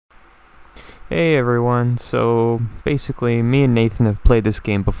Hey everyone, so basically me and Nathan have played this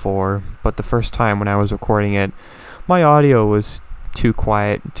game before, but the first time when I was recording it, my audio was too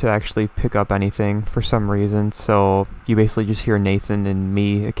quiet to actually pick up anything for some reason, so you basically just hear Nathan and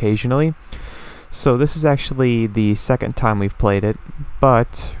me occasionally. So this is actually the second time we've played it,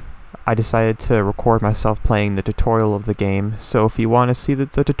 but I decided to record myself playing the tutorial of the game, so if you want to see the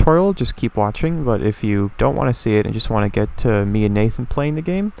tutorial, just keep watching, but if you don't want to see it and just want to get to me and Nathan playing the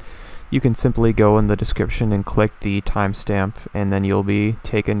game, you can simply go in the description and click the timestamp, and then you'll be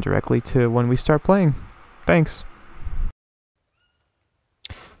taken directly to when we start playing. Thanks.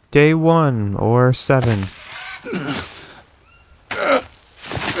 Day 1, or 7.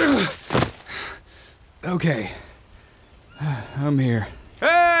 Okay. I'm here.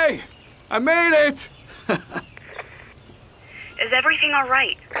 Hey! I made it! Is everything all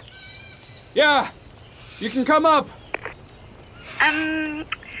right? Yeah! You can come up!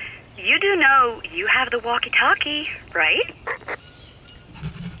 You do know you have the walkie-talkie, right?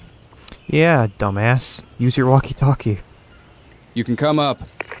 Yeah, dumbass. Use your walkie-talkie. You can come up.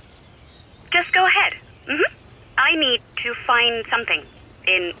 Just go ahead. I need to find something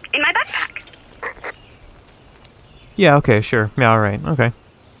in my backpack. Yeah, okay, sure. Yeah, alright, okay.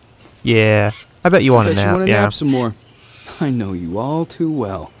 Yeah, I bet you want a Bet you nap, want to yeah. nap some more. I know you all too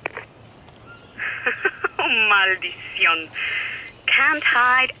well. Oh, maldición. Can't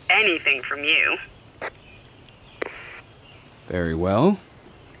hide anything from you. Very well.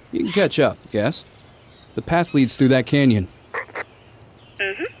 You can catch up, yes? The path leads through that canyon.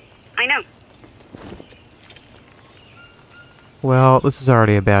 I know. Well, this is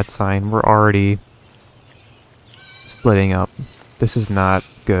already a bad sign. We're already splitting up. This is not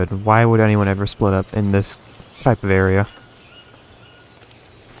good. Why would anyone ever split up in this type of area?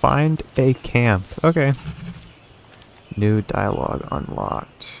 Find a camp. Okay. New dialogue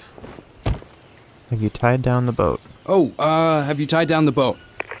unlocked. Have you tied down the boat? Oh, have you tied down the boat?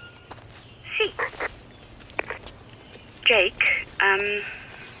 See. Jake, I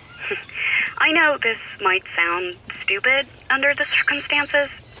know this might sound stupid under the circumstances,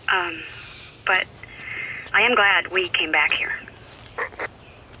 but I am glad we came back here.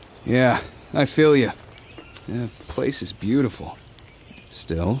 Yeah, I feel you. The place is beautiful.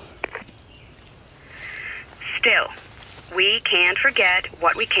 Still. Still, we can't forget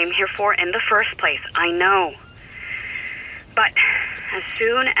what we came here for in the first place. I know. But as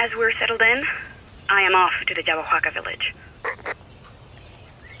soon as we're settled in, I am off to the Yabahuaca village.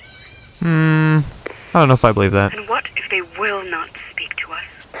 I don't know if I believe that. And what if they will not speak to us?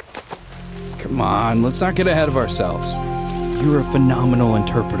 Come on, let's not get ahead of ourselves. You're a phenomenal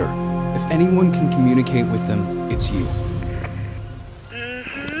interpreter. If anyone can communicate with them, it's you.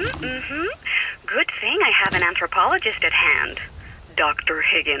 Good thing I have an anthropologist at hand, Dr.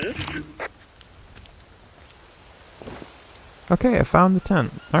 Higgins. Okay, I found the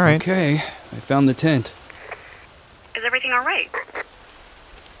tent. Alright. Okay, I found the tent. Is everything all right?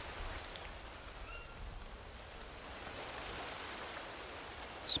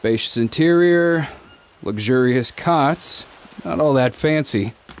 Spacious interior, luxurious cots, not all that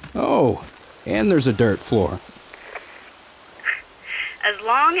fancy. Oh, and there's a dirt floor. As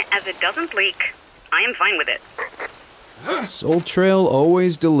long as it doesn't leak, I am fine with it. Soul Trail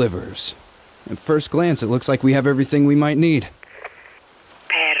always delivers. At first glance, it looks like we have everything we might need.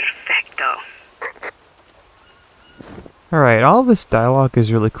 Perfecto. Alright, all this dialogue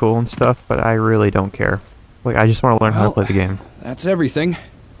is really cool and stuff, but I really don't care. Like, I just want to learn how to play the game. That's everything.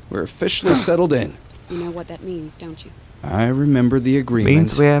 We're officially settled in. You know what that means, don't you? I remember the agreement.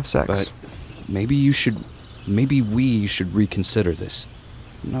 Means we have sex. But maybe we should reconsider this.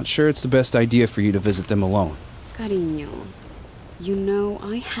 I'm not sure it's the best idea for you to visit them alone. Cariño, you know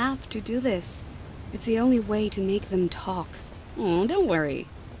I have to do this. It's the only way to make them talk. Oh, don't worry.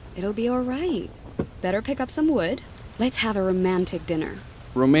 It'll be all right. Better pick up some wood. Let's have a romantic dinner.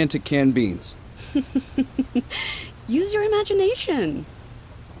 Romantic canned beans. Use your imagination.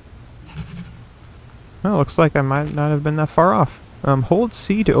 Well, looks like I might not have been that far off. Hold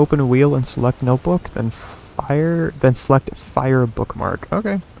C to open a wheel and select notebook, then select fire bookmark.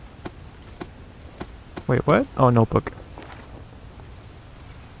 Okay. Wait, what? Oh, notebook.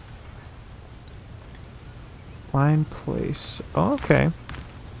 Find place. Oh, okay.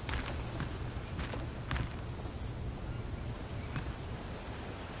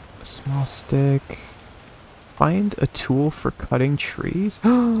 Small stick. Find a tool for cutting trees.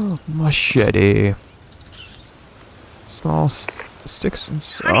 Machete. Small sticks and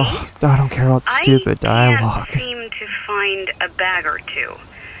oh, I don't care about stupid dialogue. I can't seem to find a bag or two.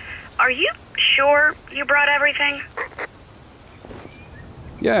 Are you sure you brought everything?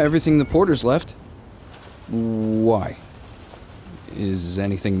 Yeah, everything the porters left. Why? Is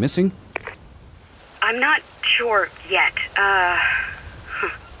anything missing? I'm not sure yet,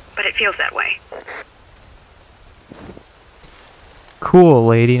 but it feels that way. Cool,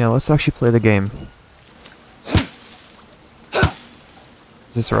 lady. Now let's actually play the game.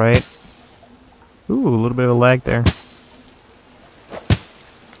 Is this right? Ooh, a little bit of a lag there.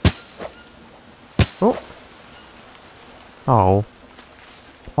 Oh. Oh.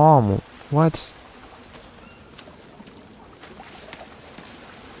 Palm. What?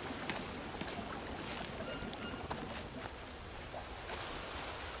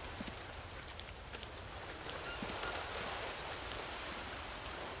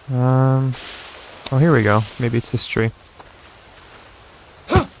 Oh, here we go. Maybe it's this tree.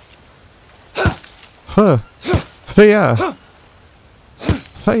 Huh. Hiya.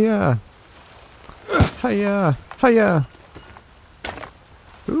 Hiya. Hiya. Hiya.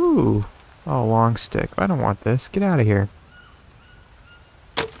 Ooh. Oh, long stick. I don't want this. Get out of here.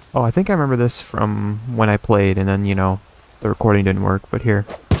 Oh, I think I remember this from when I played and then, you know, the recording didn't work, but here.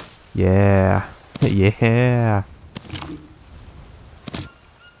 Yeah. Yeah.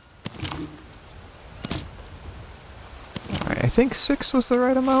 Alright, I think 6 was the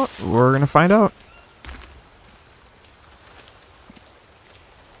right amount. We're gonna find out.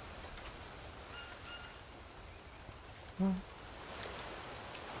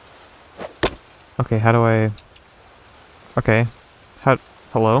 Okay, how do I... Okay.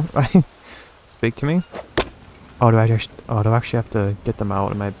 Hello? Speak to me? Oh, do I actually have to get them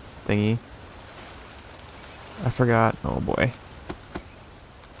out of my thingy? I forgot. Oh boy.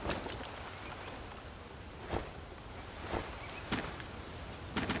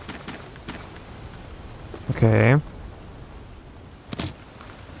 Okay.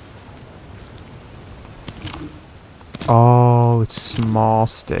 Oh, it's small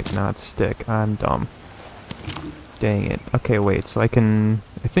stick, not stick. I'm dumb. Dang it. Okay, wait, so I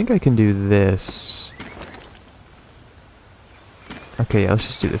think I can do this. Okay, yeah, let's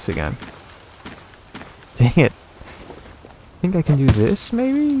just do this again. Dang it. I think I can do this,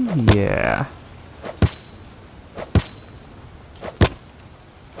 maybe? Yeah.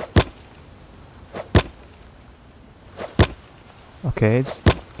 Okay,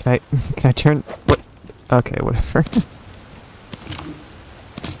 can I turn, what? Okay, whatever.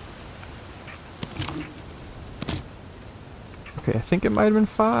 Okay, I think it might have been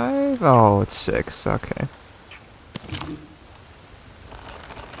 5. Oh, it's 6. Okay.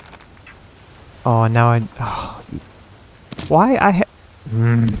 Oh, now oh, why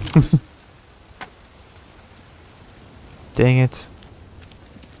Dang it.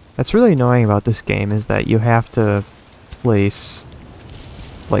 That's really annoying about this game is that you have to place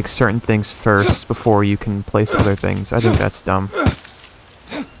like certain things first before you can place other things. I think that's dumb.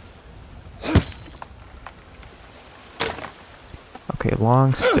 Okay,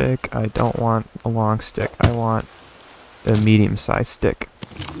 long stick. I don't want a long stick. I want a medium-sized stick.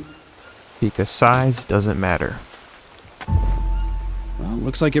 Because size doesn't matter. Well,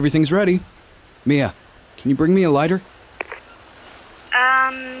 looks like everything's ready. Mia, can you bring me a lighter?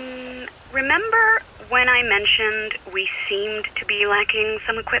 Remember when I mentioned we seemed to be lacking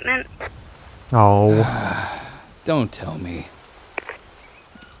some equipment? Oh. Don't tell me.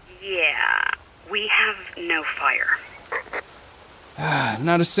 Yeah, we have no fire.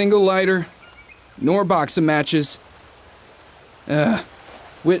 Not a single lighter, nor box of matches.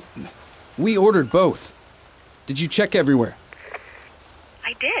 We ordered both. Did you check everywhere?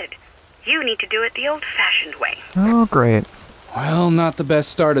 I did. You need to do it the old-fashioned way. Oh, great. Well, not the best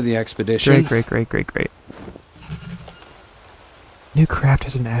start of the expedition. Great. New craft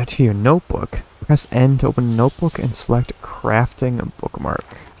has been added to your notebook. Press N to open a notebook and select crafting bookmark.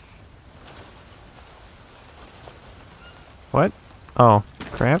 What? Oh,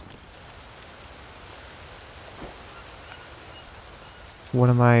 crap. What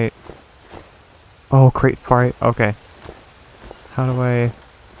am I... Oh, crate part. Okay. How do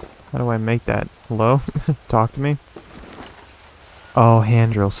I make that? Hello? Talk to me? Oh,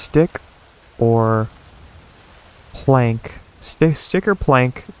 hand drill. Stick or plank. Stick or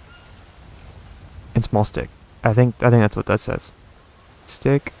plank and small stick. I think that's what that says.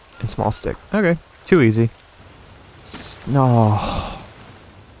 Stick and small stick. Okay. Too easy. No.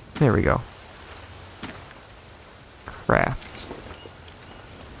 There we go. Craft.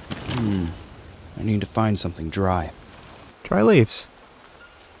 I need to find something dry. Dry leaves.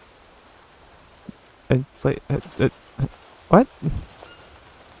 What?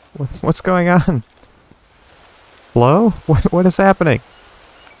 What's going on? Hello? What is happening?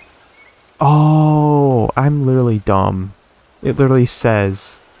 Oh, I'm literally dumb. It literally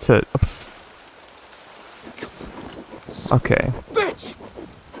says to... Okay. Bitch!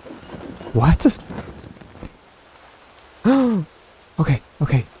 What? Okay,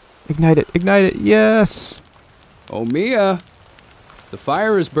 okay. Ignite it, yes! Oh, Mia! The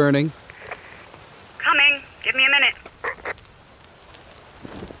fire is burning. Coming. Give me a minute.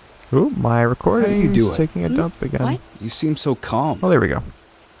 Ooh, my recording How you is doing? taking a dump again. What? You seem so calm. Oh, there we go.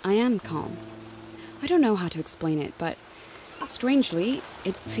 I am calm. I don't know how to explain it, but strangely,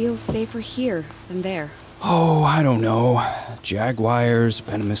 it feels safer here than there. Oh, I don't know. Jaguars,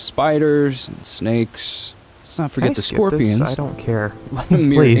 venomous spiders, and snakes. Let's not Can I forget the skip scorpions. this? I don't care. A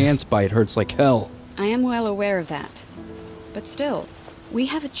mere Please. ant's bite hurts like hell. I am well aware of that. But still, we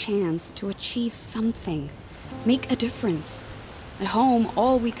have a chance to achieve something. Make a difference. At home,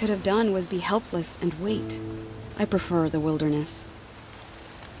 all we could have done was be helpless and wait. I prefer the wilderness.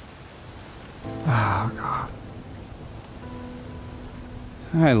 Oh, God.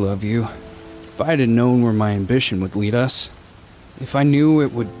 I love you. If I'd have known where my ambition would lead us, if I knew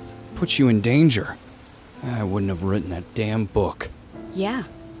it would put you in danger, I wouldn't have written that damn book. Yeah.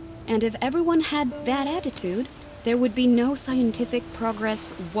 And if everyone had that attitude, there would be no scientific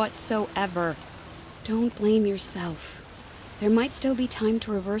progress whatsoever. Don't blame yourself. There might still be time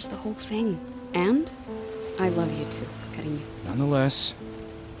to reverse the whole thing. And I love you too, Cariño. Nonetheless,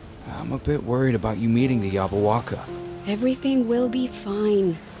 I'm a bit worried about you meeting the Yabawaka. Everything will be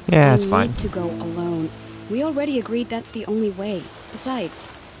fine. Yeah, I it's fine. need to go alone. We already agreed that's the only way.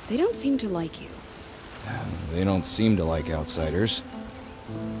 Besides, they don't seem to like you. They don't seem to like outsiders.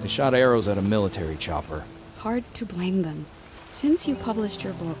 They shot arrows at a military chopper. Hard to blame them. Since you published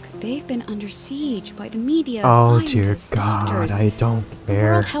your book, they've been under siege by the media, Oh, dear scientists, God, doctors. I don't The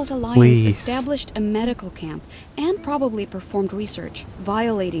care. World Health Alliance Please. established a medical camp and probably performed research,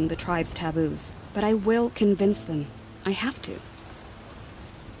 violating the tribe's taboos. But I will convince them. I have to.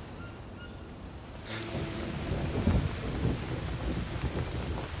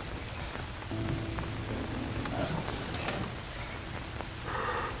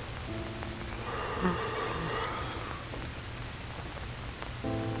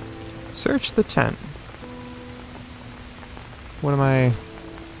 Search the tent. What am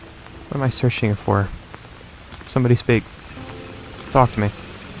I searching it for? Somebody speak. Talk to me.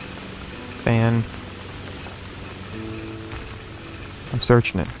 Fan. I'm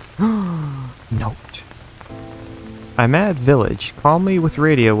searching it. Note. I'm at village. Call me with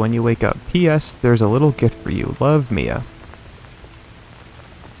radio when you wake up. P.S. There's a little gift for you. Love, Mia.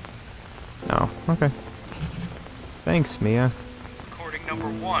 Oh, okay. Thanks, Mia. Recording number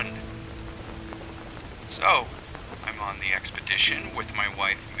 1. So, I'm on the expedition with my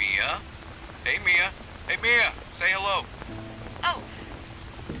wife Mia. Hey Mia. Hey Mia, say hello. Oh.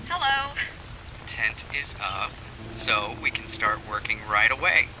 Hello. Tent is up, so we can start working right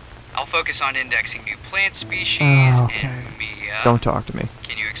away. I'll focus on indexing new plant species, Okay. and Mia... Don't talk to me.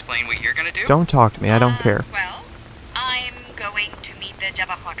 Can you explain what you're gonna do? Don't talk to me. I don't care. Well, I'm going to meet the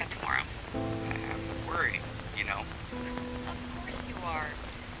Jabahwaka tomorrow. I'm worried, you know. Of course you are.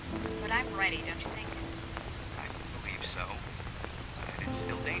 But I'm ready, don't you think? I believe so. But it's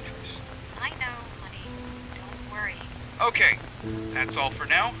still dangerous. I know, honey. Don't worry. Okay, that's all for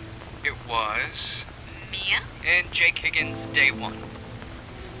now. It was... Mia? And Jake Higgins, day 1.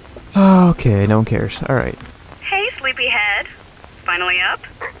 Okay, no one cares. Alright. Hey, sleepyhead. Finally up?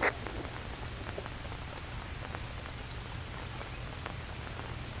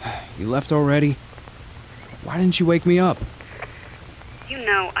 You left already? Why didn't you wake me up? You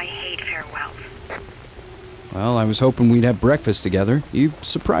know I hate farewells. Well, I was hoping we'd have breakfast together. You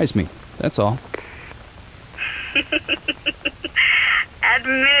surprised me, that's all. Admit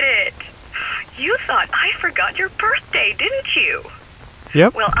it. You thought I forgot your birthday, didn't you?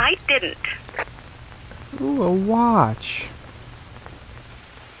 Yep. Well, I didn't. Ooh, a watch.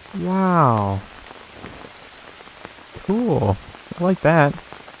 Wow. Cool. I like that.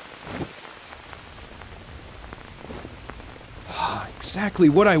 Exactly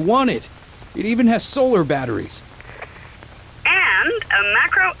what I wanted. It even has solar batteries. And a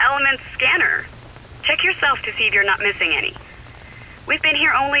macro element scanner. Check yourself to see if you're not missing any. We've been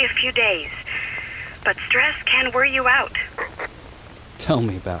here only a few days, but stress can wear you out. Tell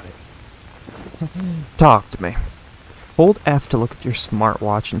me about it. Talk to me. Hold F to look at your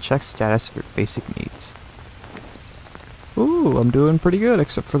smartwatch and check status of your basic needs. Ooh, I'm doing pretty good,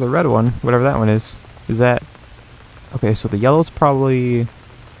 except for the red one, whatever that one is. Is that... Okay, so the yellow's probably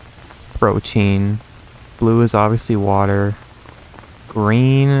protein. Blue is obviously water.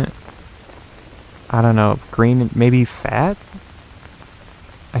 Green... I don't know. Green, maybe fat?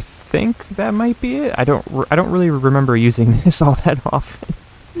 I think that might be it. I don't really remember using this all that often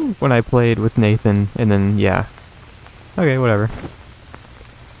when I played with Nathan, and then yeah. Okay, whatever.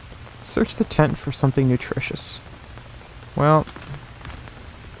 Search the tent for something nutritious. Well,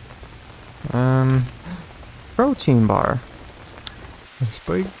 protein bar.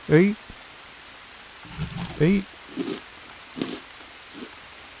 Spike 8.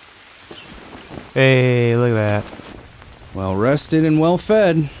 Hey, look at that. Well rested and well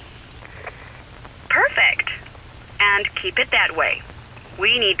fed. Perfect. And keep it that way.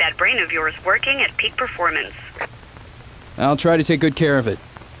 We need that brain of yours working at peak performance. I'll try to take good care of it.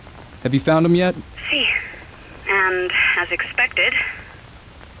 Have you found them yet? See. And, as expected,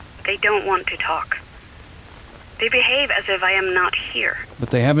 they don't want to talk. They behave as if I am not here.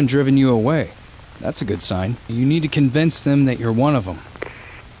 But they haven't driven you away. That's a good sign. You need to convince them that you're one of them.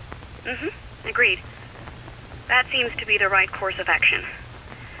 Agreed. That seems to be the right course of action.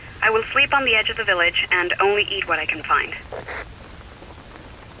 I will sleep on the edge of the village and only eat what I can find.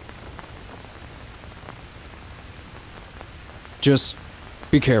 Just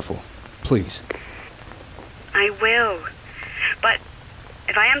be careful, please. I will. But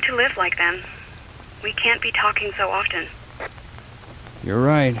if I am to live like them, we can't be talking so often. You're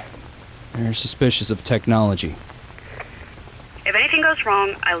right. They're suspicious of technology. If anything goes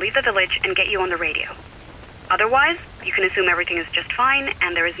wrong, I'll leave the village and get you on the radio. Otherwise, you can assume everything is just fine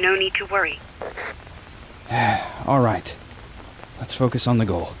and there is no need to worry. All right. Let's focus on the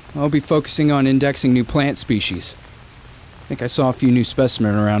goal. I'll be focusing on indexing new plant species. I think I saw a few new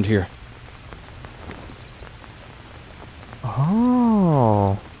specimens around here.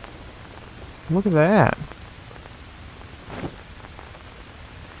 Oh. Look at that.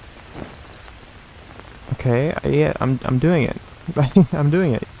 Okay, yeah, I'm doing it. I'm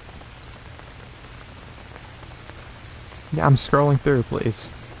doing it. Yeah, I'm scrolling through,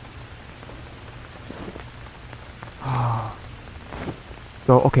 please. Oh.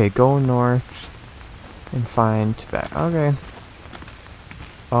 Go north and find tobacco. Okay.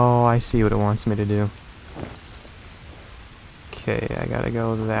 Oh, I see what it wants me to do. Okay, I gotta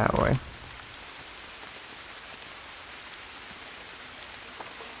go that way.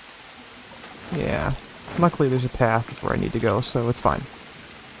 Yeah. Luckily there's a path where I need to go, so it's fine.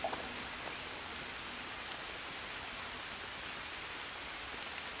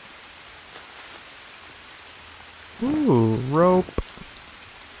 Ooh, rope.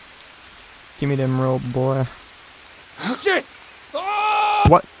 Give me them rope, boy.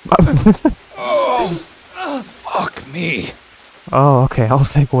 What? Fuck me. Oh, okay. I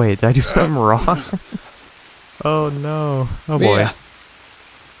was like, wait, did I do something wrong? Oh no. Oh boy. Mia,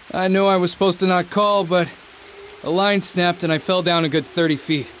 I know I was supposed to not call, but a line snapped and I fell down a good 30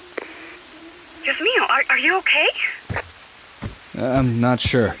 feet. Dios mío, are you okay? I'm not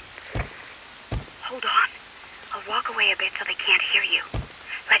sure. Hold on. I'll walk away a bit so they can't hear you.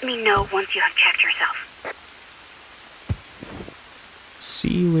 Let me know once you have checked yourself.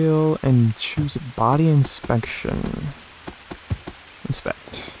 C wheel and choose body inspection.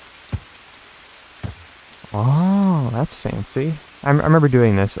 Inspect. Oh, that's fancy. I remember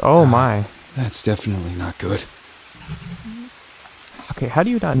doing this. Oh my. That's definitely not good. Okay, how do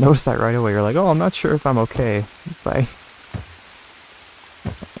you not notice that right away? You're like, oh, I'm not sure if I'm okay. Bye.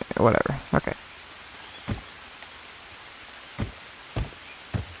 Whatever. Okay.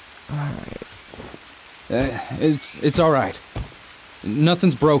 Alright. It's all right.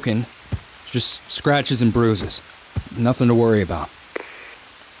 Nothing's broken. Just scratches and bruises. Nothing to worry about.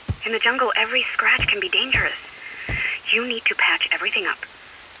 In the jungle, every scratch can be dangerous. You need to patch everything up.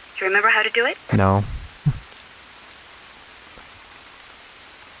 Do you remember how to do it? No.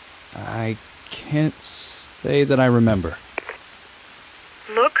 I can't say that I remember.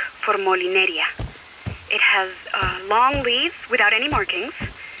 Look for Molineria. It has long leaves without any markings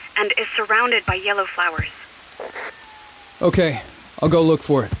and is surrounded by yellow flowers. Okay, I'll go look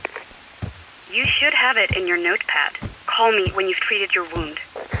for it. You should have it in your notepad. Call me when you've treated your wound.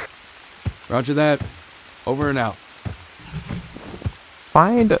 Roger that. Over and out.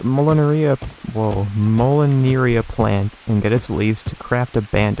 Find Molineria plant and get its leaves to craft a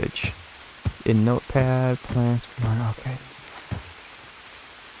bandage. In notepad, plants, okay.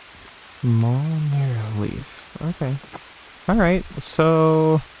 Molineria leaf. Okay. Alright,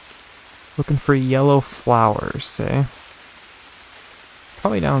 so looking for yellow flowers, eh?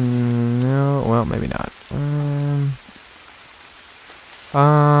 Probably down, no, well, maybe not.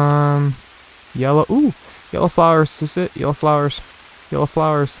 Yellow, ooh, yellow flowers, is it? Yellow flowers. Yellow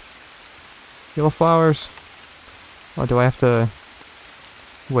flowers. Yellow flowers. Oh, do I have to...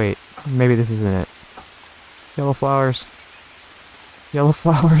 Wait, maybe this isn't it. Yellow flowers. Yellow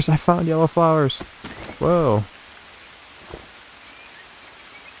flowers. I found yellow flowers. Whoa.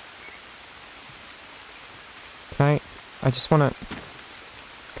 Can I just wanna...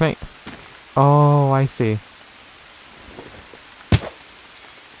 Can I... Oh, I see.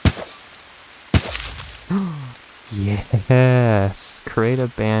 Yes! Create a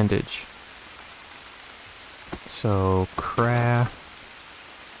bandage. So, craft...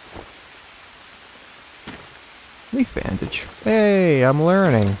 Leaf bandage. Hey, I'm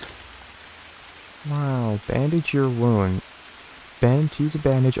learning. Wow, bandage your wound. Use a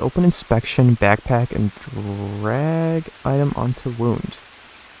bandage, open inspection, backpack, and drag item onto wound.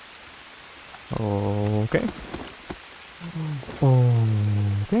 Okay.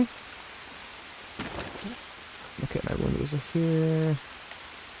 Okay. Okay, my wound was here.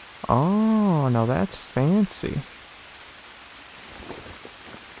 Oh, now that's fancy.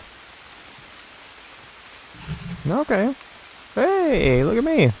 Okay. Hey, look at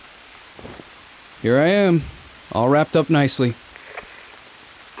me. Here I am, all wrapped up nicely.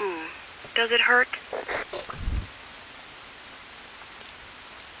 Does it hurt?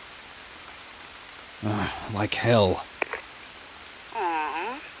 Like hell.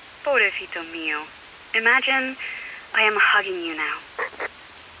 Aww, pobrecito mío. Imagine I am hugging you now.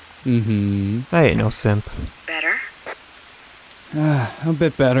 Mm-hmm. I ain't no simp. Better? A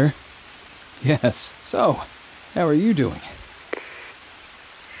bit better. Yes. So, how are you doing?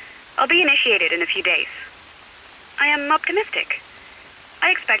 I'll be initiated in a few days. I am optimistic. I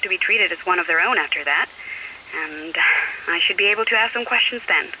expect to be treated as one of their own after that, and I should be able to ask some questions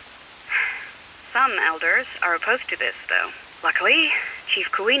then. Some elders are opposed to this, though. Luckily, Chief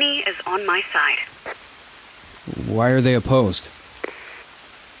Kuini is on my side. Why are they opposed?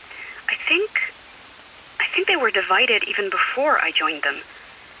 I think they were divided even before I joined them.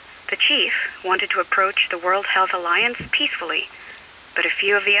 The chief wanted to approach the World Health Alliance peacefully, but a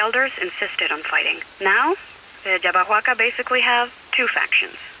few of the elders insisted on fighting. Now, the Yabahuaca basically have two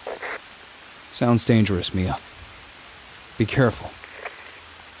factions. Sounds dangerous, Mia. Be careful.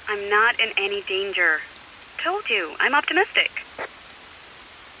 I'm not in any danger. Told you, I'm optimistic.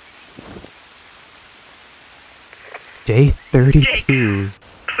 Day 32. Jake,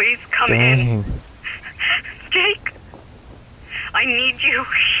 please come Dang. in. Jake, I need you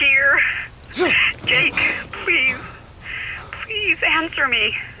here. Jake, please. Please answer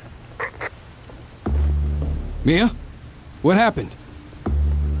me. Mia? What happened?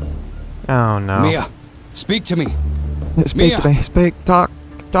 Oh no. Mia, speak to me. Speak Mia. to me. Speak. Talk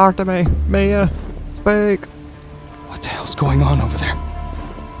to me. Mia. Speak. What the hell's going on over there?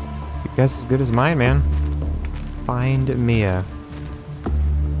 Your guess is good as mine, man. Find Mia.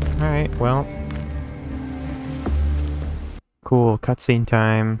 Alright, well. Cool, cutscene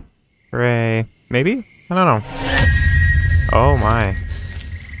time. Hooray. Maybe? I don't know. Oh my.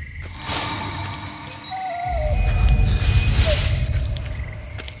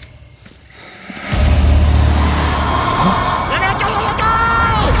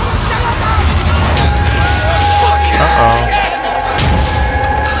 Uh-oh.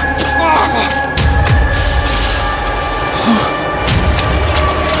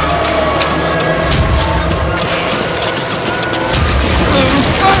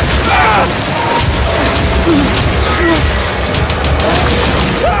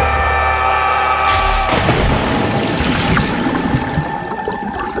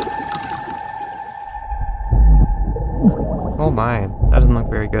 Oh my, that doesn't look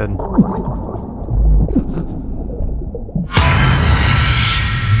very good.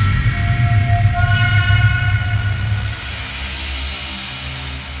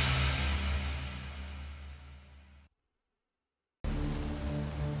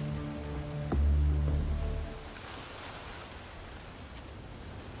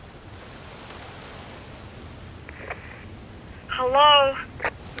 Hello?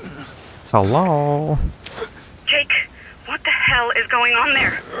 Hello? Jake, what the hell is going on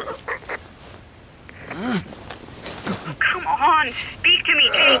there? Come on, speak to me,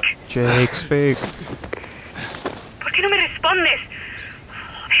 Jake. Jake, speak. ¿Por qué no me respondes?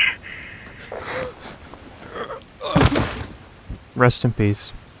 Rest in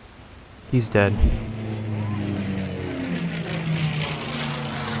peace. He's dead.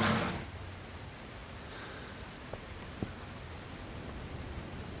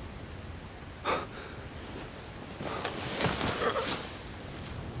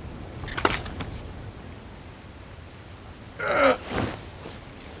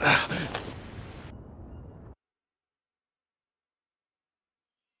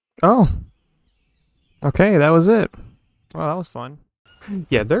 Oh. Okay, that was it. Well, that was fun.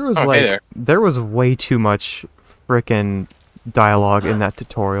 Yeah, there was Oh, hey there. there was way too much frickin' dialogue in that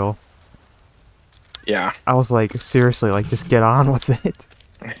tutorial. Yeah. I was like, seriously, like, just get on with it.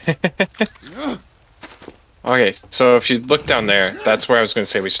 Okay, so if you look down there, that's where I was going to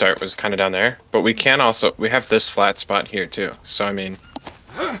say we start, was kind of down there. But we can also, we have this flat spot here too. So, I mean...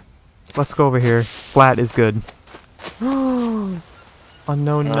 Let's go over here. Flat is good. Unknown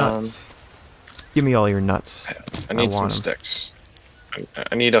nuts. Give me all your nuts. I need some want 'em. sticks.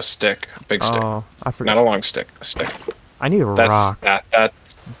 I need a stick, a big stick. Oh, I forgot. Not a long stick, a stick. I need a rock.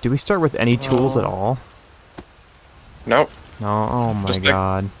 That's... Do we start with any tools at all? Nope, No. Oh my Just like-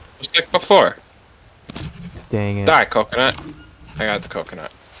 god. just like before. Dang it. Die, coconut. I got the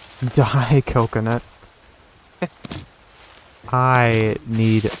coconut. Die, coconut. I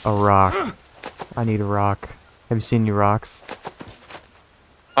need a rock. I need a rock. Have you seen any rocks?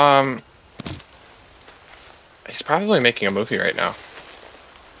 He's probably making a movie right now.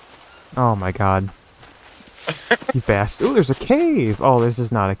 Oh my god. You bastard. Ooh, there's a cave! Oh, this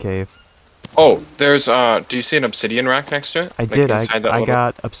is not a cave. Oh, there's, do you see an obsidian rock next to it? I Like did. inside that I little-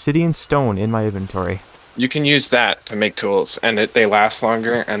 got obsidian stone in my inventory. You can use that to make tools, and they last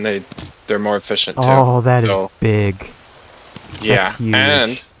longer, and they're more efficient too. Oh, that is So, big. yeah,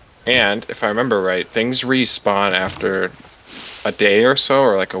 huge. and if I remember right, things respawn after a day or so,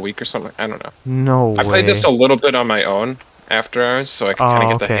 or like a week or something. I don't know. No I way. played this a little bit on my own after hours, so I can kind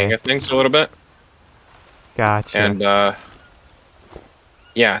of get the okay. hang of things a little bit. Gotcha. And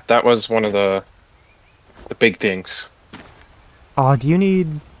yeah, that was one of the big things. Oh, do you need...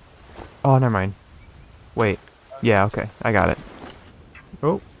 Oh, never mind. Wait. Yeah, okay. I got it.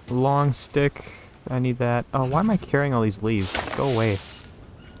 Oh, long stick. I need that. Oh, why am I carrying all these leaves? Go away.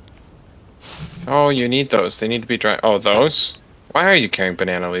 Oh, you need those. They need to be dry. Oh, those? Why are you carrying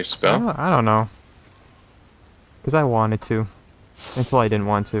banana leaves, Bill? I don't know. Because I wanted to. Until I didn't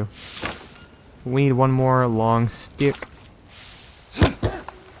want to. We need one more long stick.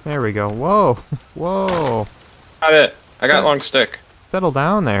 There we go. Whoa. Whoa. Got it. I got long stick. Settle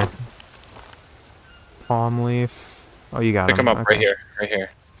down there. Palm leaf. Oh, you got Pick him. them up Okay. right here. Right here.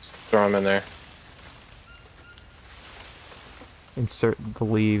 Just throw them in there. Insert the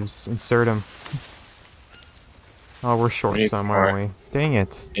leaves. Insert them. Oh, we're short We need some, more. aren't we? Dang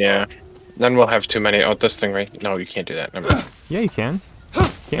it. Yeah. Then we'll have too many. Oh, this thing right. No, you can't do that. Never mind. Yeah, you can.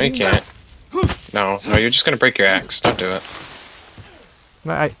 No, you can't. No, you're just gonna break your axe. Don't do it.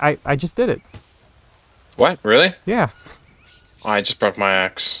 I just did it. What? Really? Yeah. Oh, I just broke my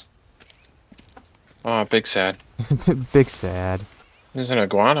axe. Oh, big sad. Big sad. There's an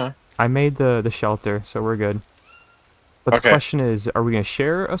iguana. I made the shelter, so we're good. But Okay. the question is, are we going to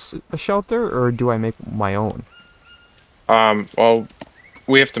share a shelter, or do I make my own? Well,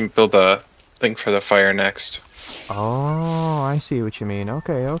 we have to build a thing for the fire next. Oh, I see what you mean.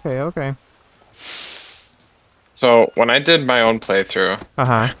 Okay, okay, okay. So, when I did my own playthrough,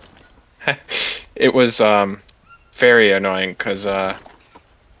 Uh-huh. it was, very annoying, because, alright,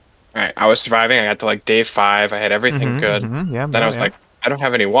 I was surviving, I got to, like, day 5, I had everything good. Yeah, Then I was yeah. like, I don't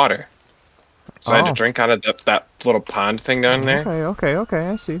have any water. So I had to Oh. drink out of that little pond thing down there, Okay, okay, okay,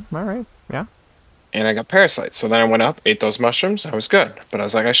 I see. Alright, yeah. and I got parasites. So then I went up, ate those mushrooms, I was good. But I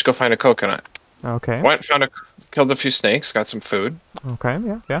was like, I should go find a coconut. Okay, Went, killed a few snakes, got some food. okay,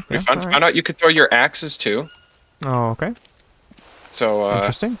 yeah, yeah. Pretty yeah, fun. alright. Found out you could throw your axes too. Oh, okay. So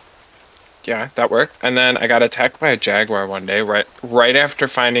Interesting. yeah, that worked. And then I got attacked by a jaguar one day, right after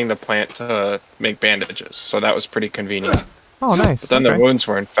finding the plant to make bandages. So that was pretty convenient. Oh, nice. But then okay. the wounds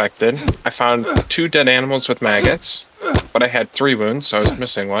were infected. I found 2 dead animals with maggots, but I had 3 wounds, so I was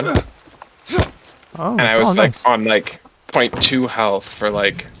missing one. Oh, And I was like nice. on like 0.2 health for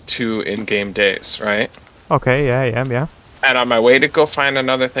like 2 in-game days, right? Okay, yeah, yeah, yeah. And on my way to go find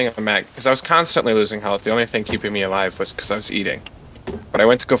another thing of mag, because I was constantly losing health. The only thing keeping me alive was because I was eating. But I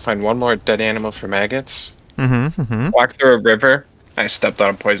went to go find one more dead animal for maggots. Walked through a river. I stepped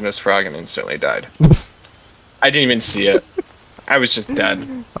on a poisonous frog and instantly died. I didn't even see it. I was just dead.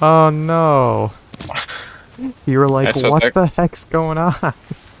 Oh, no. You were like, That's so what sick. the heck's going on?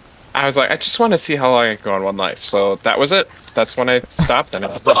 I was like, I just want to see how long I can go in one life. So that was it. That's when I stopped and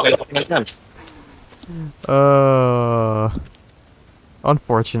I played again.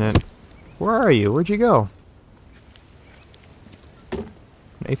 Unfortunate. Where are you? Where'd you go?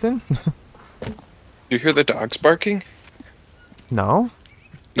 Nathan? You hear the dogs barking? No?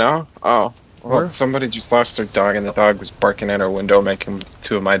 No? Oh. Well, Where? somebody just lost their dog and the dog was barking at our window, making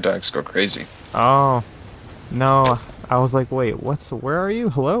 2 of my dogs go crazy. Oh. No. I was like, wait, where are you?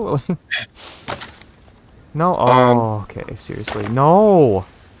 Hello? No? Oh, okay, seriously. No!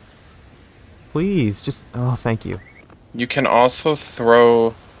 Please, just, oh, thank you. You can also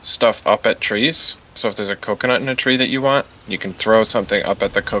throw stuff up at trees. So if there's a coconut in a tree that you want, you can throw something up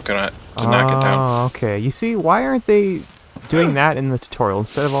at the coconut to knock it down. Oh, okay. You see, why aren't they doing that in the tutorial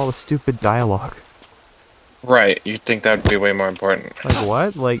instead of all the stupid dialogue? Right, you'd think that would be way more important. Like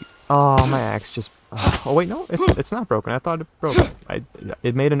what? Like, oh, my axe just... Oh, wait, no, it's not broken. I thought it broke.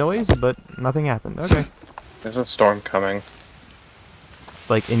 It made a noise, but nothing happened. Okay. There's a storm coming.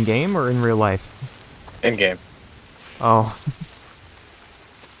 Like, in-game or in real life? In-game. Oh.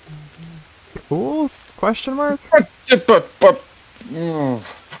 Cool? Question mark?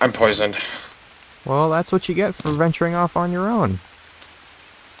 I'm poisoned. Well, that's what you get for venturing off on your own.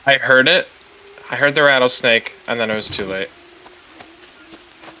 I heard it. I heard the rattlesnake, and then it was too late.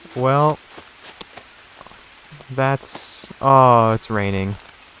 Well... That's... Oh, it's raining.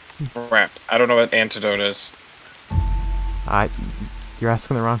 Crap. I don't know what antidote is. You're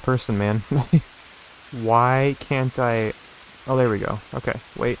asking the wrong person, man. Why can't I... Oh, there we go. Okay,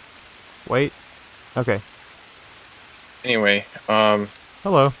 wait. Wait. Okay. Anyway,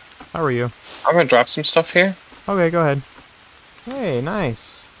 Hello. How are you? I'm gonna drop some stuff here. Okay, go ahead. Hey,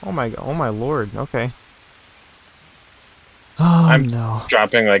 nice. Oh my lord. Okay. Oh, I'm no.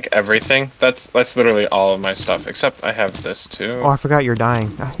 dropping, like, everything. That's literally all of my stuff, except I have this, too. Oh, I forgot you're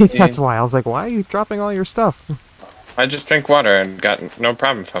dying. That's why. I was like, why are you dropping all your stuff? I just drink water and got no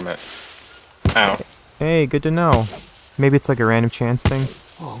problem from it. Ow. Hey, good to know. Maybe it's like a random chance thing.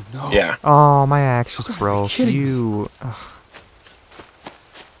 Oh no. Yeah. Oh, my axe just broke. kidding me? You... Ugh.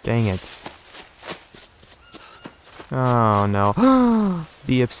 Dang it. Oh, no.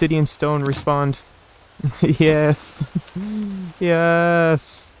 The obsidian stone respawned. Yes.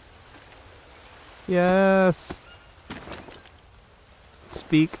 Yes. Yes.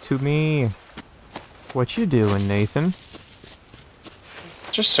 Speak to me. What you doing, Nathan?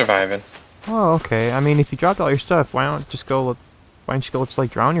 Just surviving. Oh, okay. I mean, if you dropped all your stuff, why don't you go just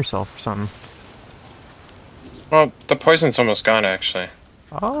like drown yourself or something? Well, the poison's almost gone, actually.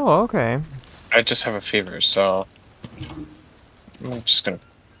 Oh, okay. I just have a fever, so... I'm just gonna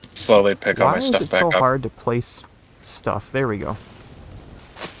slowly pick all Why my is stuff it back so up. hard to place stuff? There we go.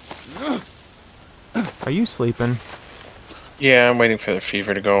 Are you sleeping? Yeah, I'm waiting for the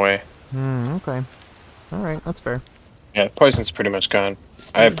fever to go away. Okay. Alright, that's fair. Yeah, the poison's pretty much gone.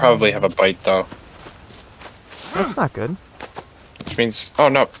 I probably have a bite, though. That's not good. Which means... Oh,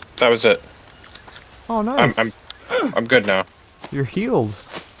 no. That was it. Oh, nice. I'm good now. You're healed.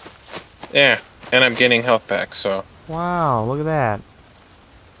 Yeah, and I'm gaining health back, so... Wow, look at that.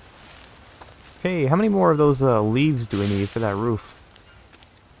 Hey, how many more of those leaves do we need for that roof?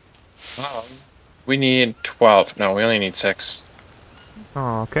 We need 12. No, we only need 6.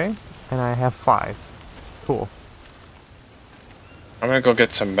 Oh, okay. And I have 5. Cool. I'm gonna go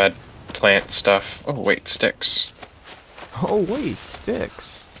get some med plant stuff. Oh, wait, sticks. Oh, wait,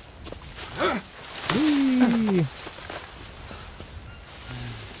 sticks. Whee!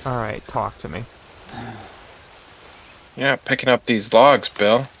 Alright, talk to me. Yeah, picking up these logs,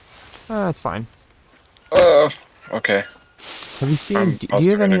 Bill. That's fine. Okay. Have you seen... I'm Do also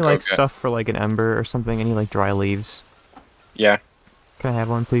you have any, gonna go like, get- stuff for, like, an ember or something? Any, like, dry leaves? Yeah. Can I have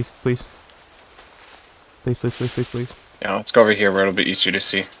one, please? Please? Please, please, please, please, please. Yeah, let's go over here where it'll be easier to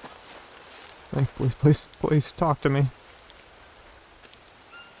see. Thanks, please, please, please, talk to me.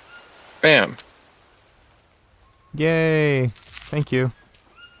 Bam. Yay! Thank you.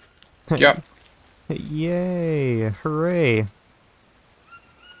 Yep. Yay! Hooray!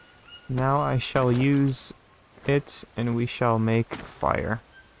 Now I shall use it, and we shall make fire.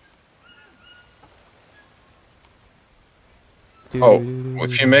 Oh,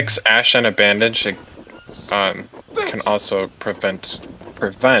 if you mix ash and a bandage, it can also prevent,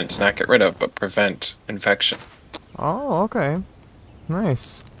 not get rid of, but prevent infection. Oh, okay.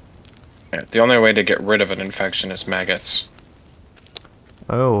 Nice. Yeah, the only way to get rid of an infection is maggots.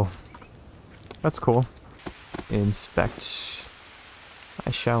 Oh. That's cool. Inspect.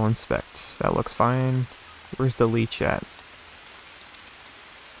 I shall inspect. That looks fine. Where's the leech at?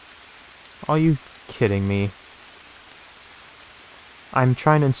 Are you kidding me? I'm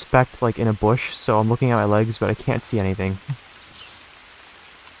trying to inspect, like, in a bush, so I'm looking at my legs, but I can't see anything.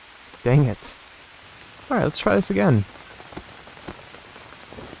 Dang it. Alright, let's try this again.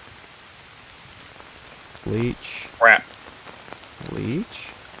 Leech. Crap. Leech?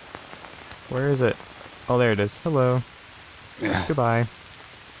 Where is it? Oh, there it is. Hello. Goodbye.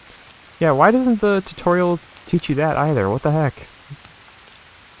 Yeah, why doesn't the tutorial teach you that either? What the heck?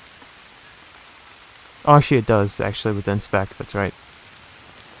 Oh, actually it does, actually, with the inspect. That's right.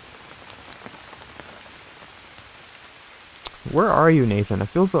 Where are you, Nathan? It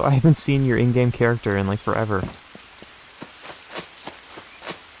feels like I haven't seen your in-game character in, like, forever.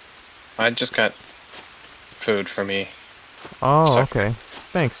 I just got food for me. Oh, So- okay.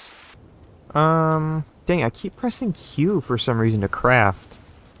 Thanks. Dang, I keep pressing Q for some reason to craft.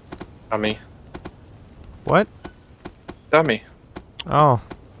 Dummy. What? Dummy. Oh,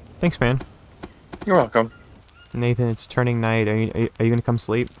 thanks, man. You're welcome. Nathan, it's turning night. Are you gonna come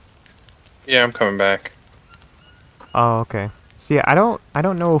sleep? Yeah, I'm coming back. Oh, okay. See, I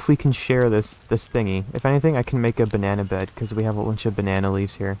don't know if we can share this thingy. If anything, I can make a banana bed because we have a bunch of banana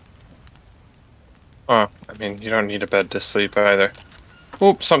leaves here. Oh, I mean, you don't need a bed to sleep either.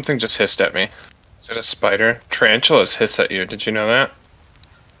 Oop, something just hissed at me. Is it a spider? Tarantulas hiss at you. Did you know that?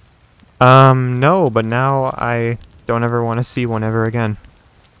 No, but now I don't ever want to see one ever again.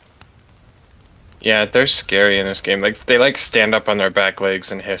 Yeah, they're scary in this game. Like, they like stand up on their back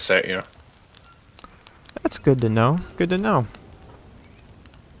legs and hiss at you. That's good to know. Good to know.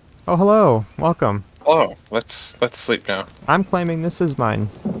 Oh, hello. Welcome. Oh, let's sleep now. I'm claiming this is mine.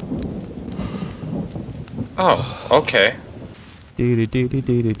 Oh, okay. I'm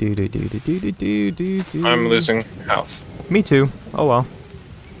I'm losing health. Me too. Oh well.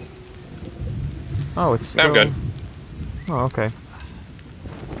 Oh, it's still... I'm good. Oh, okay.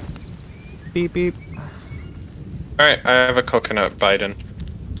 Beep beep. Alright, I have a coconut Biden.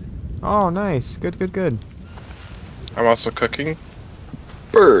 Oh, nice. Good, good, good. I'm also cooking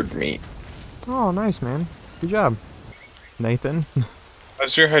bird meat. Oh, nice, man. Good job, Nathan.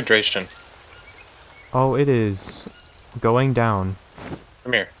 How's your hydration? Oh, it is going down.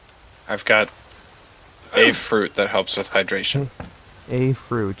 Come here. I've got a fruit that helps with hydration. A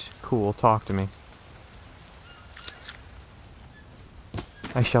fruit. Cool. Talk to me.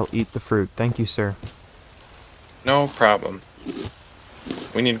 I shall eat the fruit. Thank you, sir. No problem.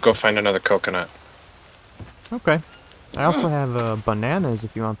 We need to go find another coconut. Okay. I also have bananas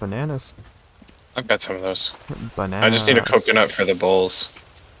if you want bananas. I've got some of those. Bananas. I just need a coconut for the bowls.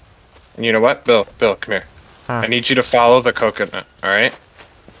 And you know what? Bill, come here. Huh. I need you to follow the coconut, alright?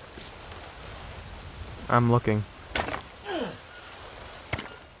 I'm looking.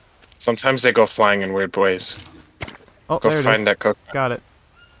 Sometimes they go flying in weird ways. Oh, Go there it find is. that coconut. Got it.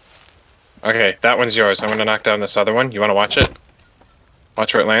 Okay, that one's yours. I'm gonna knock down this other one. You wanna watch it?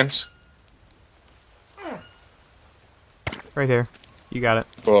 Watch where it lands? Right here. You got it.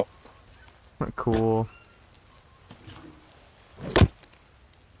 Cool. Cool.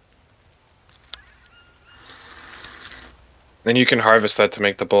 Then you can harvest that to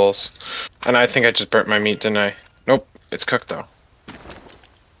make the bowls. And I think I just burnt my meat, didn't I? Nope, it's cooked though.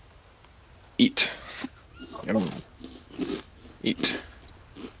 Eat. Yum. Eat.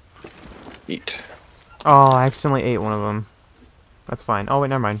 Eat. Oh, I accidentally ate one of them. That's fine. Oh, wait,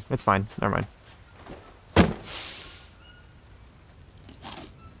 never mind. It's fine. Never mind.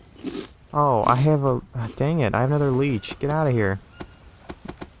 Oh, I have a... dang it, I have another leech. Get out of here.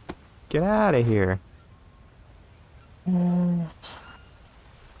 Get out of here.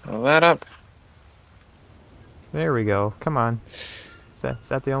 Fill that up. There we go. Come on. Is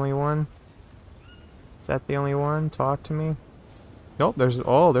that the only one? Is that the only one? Talk to me. Nope,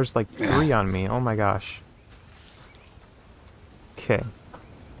 there's like 3 on me. Oh my gosh. Okay.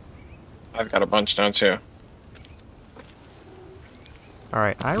 I've got a bunch down too.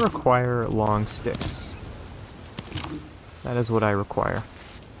 Alright, I require long sticks. That is what I require.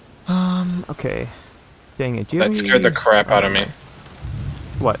 Okay. Dang it, do you have That scared the crap out of me.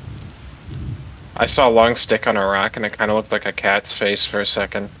 What? I saw a long stick on a rock and it kind of looked like a cat's face for a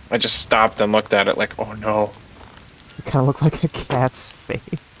second. I just stopped and looked at it like, oh no. It kind of looked like a cat's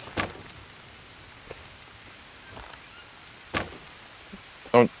face.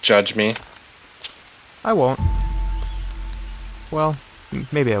 Don't judge me. I won't. Well,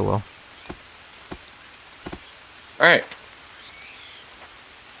 maybe I will. Alright.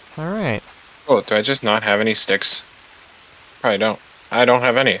 Alright. Oh, do I just not have any sticks? Probably don't. I don't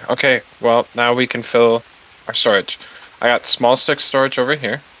have any. Okay, well, now we can fill our storage. I got small stick storage over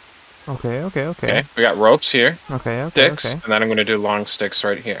here. Okay. Okay, we got ropes here. Okay. Sticks, and then I'm going to do long sticks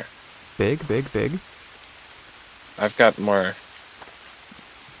right here. Big. I've got more.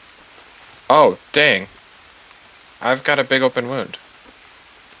 Oh, dang. I've got a big open wound.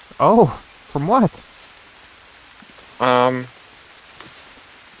 Oh, from what? I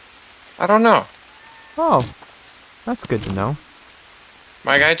don't know. Oh, that's good to know.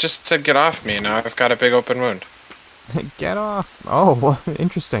 My guy just said get off me, and now I've got a big open wound. Get off. Oh, well,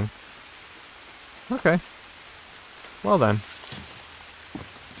 interesting. Okay. Well then.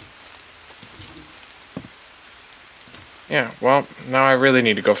 Yeah, well, now I really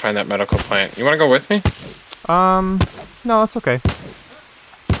need to go find that medical plant. You want to go with me? No, it's okay.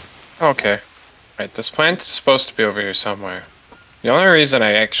 Okay. Right, this plant is supposed to be over here somewhere. The only reason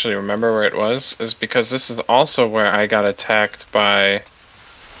I actually remember where it was is because this is also where I got attacked by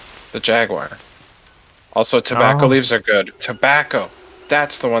the jaguar. Also, tobacco leaves are good. Tobacco!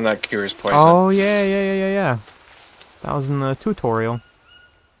 That's the one that cures poison. Oh, yeah. That was in the tutorial.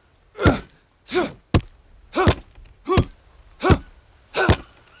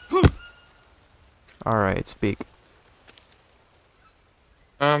 Alright, speak.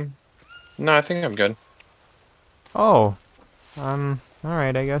 No, I think I'm good. Oh.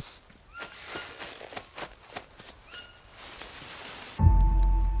 Alright, I guess.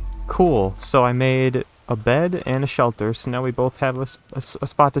 Cool. So I made a bed and a shelter, so now we both have a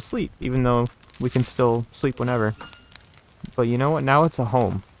spot to sleep, even though we can still sleep whenever. But you know what? Now it's a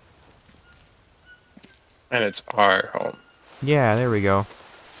home. And it's our home. Yeah, there we go.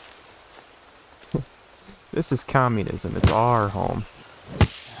 This is communism. It's our home.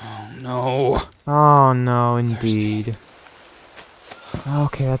 Oh, no. Oh, no, indeed.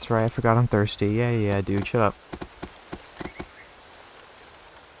 Okay, that's right. I forgot I'm thirsty. Yeah, dude. Shut up.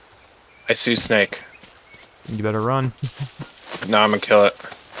 I see Snake. You better run. Now I'm gonna kill it.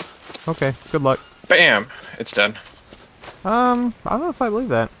 Okay, good luck. Bam! It's dead. I don't know if I believe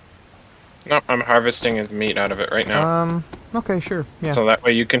that. Nope, I'm harvesting the meat out of it right now. Okay, sure. Yeah. So that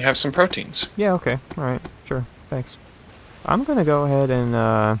way you can have some proteins. Yeah, okay. Alright, sure. Thanks. I'm gonna go ahead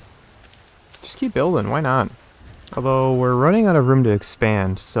and, just keep building. Why not? Although, we're running out of room to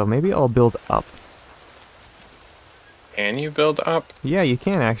expand, so maybe I'll build up. Can you build up? Yeah, you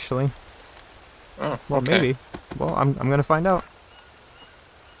can, actually. Oh, Well, okay. maybe. Well, I'm gonna find out.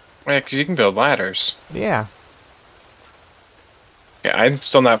 Yeah, because you can build ladders. Yeah. Yeah, I'm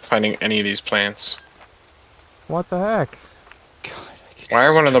still not finding any of these plants. What the heck? Why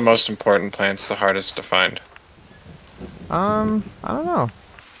are one of the most important plants the hardest to find? I don't know.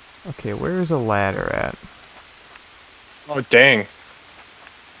 Okay, where's a ladder at? Oh, dang.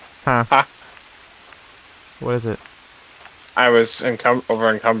 Huh. Ha. What is it? I was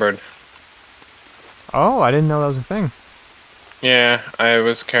over-encumbered. Oh, I didn't know that was a thing. Yeah, I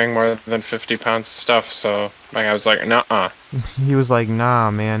was carrying more than 50 pounds of stuff, so like, I was like, nuh-uh. He was like,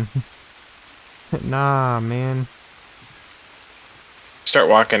 nah, man. Nah, man. Start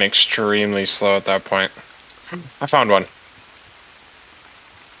walking extremely slow at that point. I found one.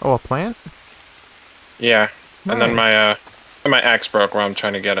 Oh, a plant? Yeah, and then Nice. my axe broke while I'm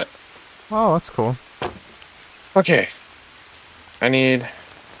trying to get it. Oh, that's cool. Okay. I need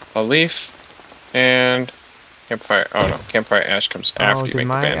a leaf and campfire. Oh no, campfire ash comes after Oh, you did make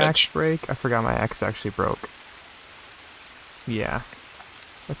the my bandage. axe break? I forgot my axe actually broke. Yeah.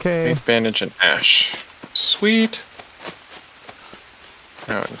 Okay. Leaf, bandage, and ash. Sweet.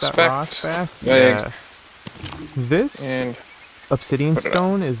 Now Is that rock inspect. back? Leg. Yes. This And obsidian put it up.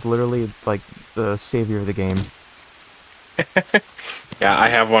 stone is literally like the savior of the game. yeah, I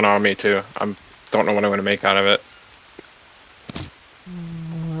have one on me too. Don't know what I'm gonna make out of it.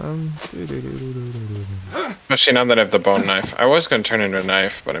 Especially now that I have the bone knife. I was gonna turn it into a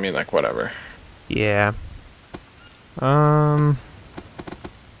knife, but I mean, like, whatever. Yeah.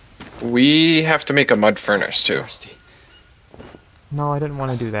 We have to make a mud furnace too. Thirsty. No, I didn't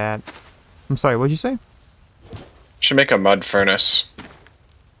want to do that. I'm sorry, what'd you say? Should make a mud furnace.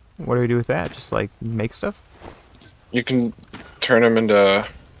 What do we do with that? Just like make stuff? You can turn them into.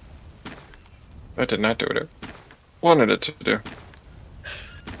 I did not do what I wanted it to do.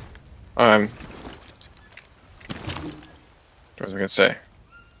 What was I gonna say?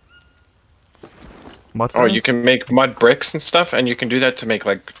 Mud Oh, you furnace? can make mud bricks and stuff, and you can do that to make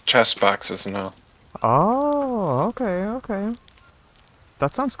like chest boxes and all. Oh, okay.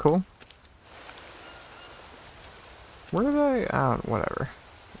 That sounds cool. Where did I... Oh, whatever.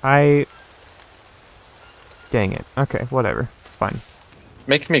 Dang it. Okay, whatever. It's fine.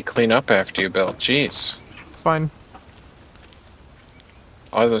 Make me clean up after you build. Jeez. It's fine.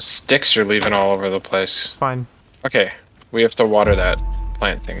 All those sticks you're leaving all over the place. It's fine. Okay, we have to water that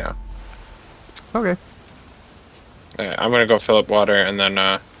plant thing now. Okay. Okay, I'm gonna go fill up water and then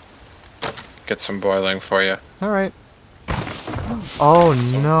get some boiling for you. Alright. Oh,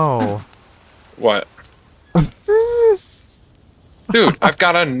 no. What? Dude, I've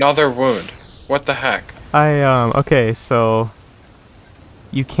got another wound. What the heck? Okay, so...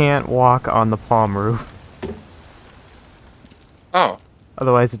 You can't walk on the palm roof. Oh,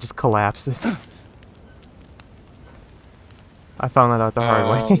 Otherwise, it just collapses. I found that out the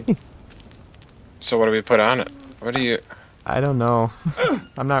hard way. so what do we put on it? What do you... I don't know.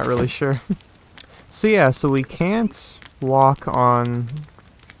 I'm not really sure. So yeah, so we can't walk on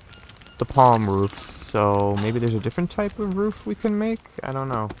the palm roofs, so maybe there's a different type of roof we can make? I don't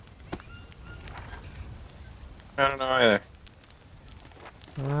know. I don't know either.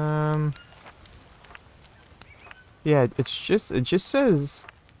 Yeah, it just says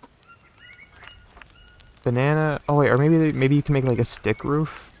banana. Oh wait, or maybe you can make like a stick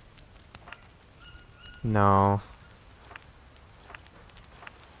roof. No.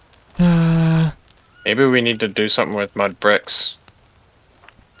 Maybe we need to do something with mud bricks.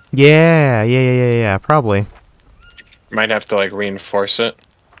 Yeah, probably. Might have to like reinforce it.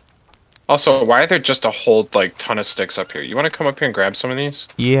 Also, why are there just a whole like ton of sticks up here? You want to come up here and grab some of these?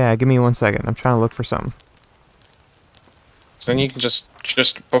 Yeah, give me 1 second. I'm trying to look for something. So then you can just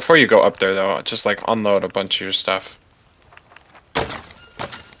before you go up there though, just like unload a bunch of your stuff.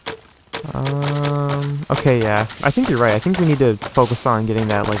 Okay, yeah. I think you're right. I think we need to focus on getting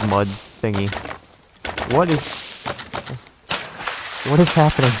that like mud thingy. What is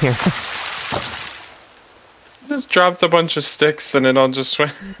happening here? Just dropped a bunch of sticks and it all just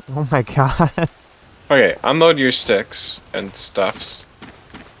went. Oh my god. Okay, unload your sticks and stuffs.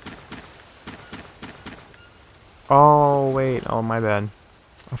 Oh, wait. Oh, my bad.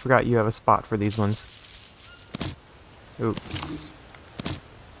 I forgot you have a spot for these ones. Oops.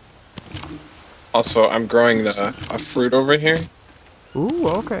 Also, I'm growing a fruit over here. Ooh,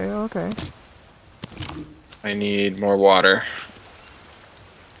 okay. I need more water.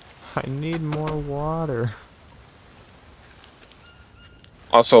 I need more water.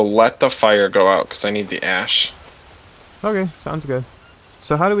 Also, let the fire go out, because I need the ash. Okay, sounds good.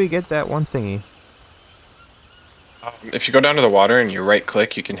 So how do we get that one thingy? If you go down to the water and you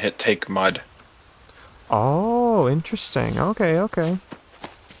right-click, you can hit Take Mud. Oh, interesting. Okay.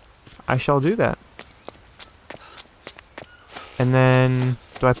 I shall do that. And then,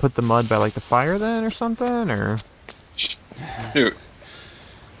 do I put the mud by, like, the fire then, or something, or? Shoot.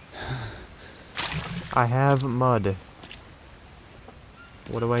 I have mud.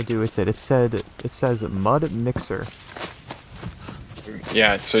 What do I do with it? It says mud mixer.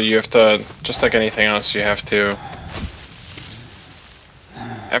 Yeah, so you have to, just like anything else, you have to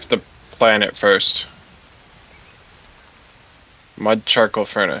plan it first. Mud charcoal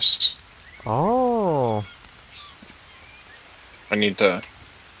furnace. Oh. I need to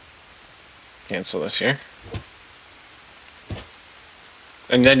cancel this here.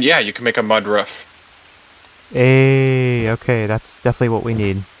 And then, yeah, you can make a mud roof. Hey, okay, that's definitely what we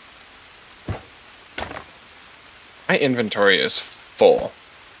need. My inventory is full.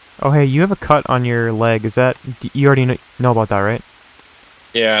 Oh, hey, you have a cut on your leg. Is that... You already know about that, right?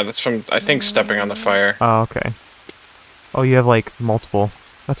 Yeah, that's from, I think, stepping on the fire. Oh, okay. Oh, you have, like, multiple.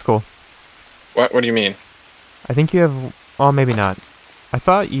 That's cool. What do you mean? I think you have... Oh, maybe not. I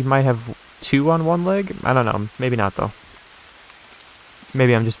thought you might have 2 on one leg. I don't know. Maybe not, though.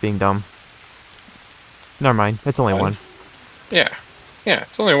 Maybe I'm just being dumb. Never mind. It's only 1. Yeah,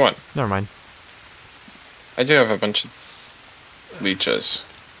 it's only 1. Never mind. I do have a bunch of leeches.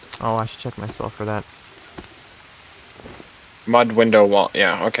 Oh, I should check myself for that. Mud window wall.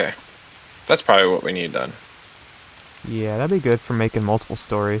 Yeah, okay. That's probably what we need then. Yeah, that'd be good for making multiple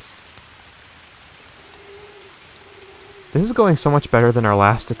stories. This is going so much better than our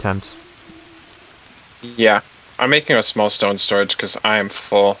last attempt. Yeah, I'm making a small stone storage because I am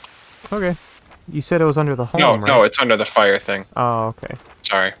full. Okay. You said it was under the home, No, right? no, it's under the fire thing. Oh, okay.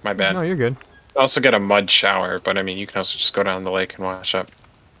 Sorry, my bad. No, you're good. I also get a mud shower, but I mean, you can also just go down the lake and wash up.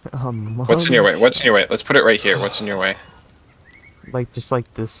 Mud... What's in your way? What's in your way? Let's put it right here. What's in your way? Like, just like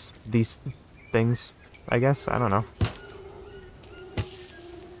these things, I guess? I don't know.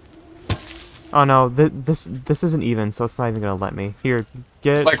 Oh no, this isn't even, so it's not even gonna let me. Here,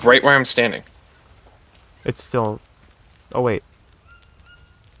 get... Like right where I'm standing. It's still... Oh, wait.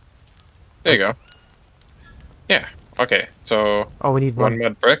 There you go. Yeah, okay, so... Oh, we need one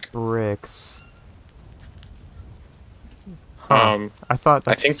mud brick. bricks. Huh. I thought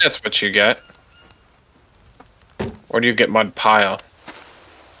that's... think that's what you get. Or do you get mud pile?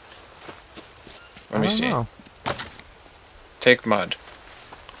 Let me see. Know. Take mud.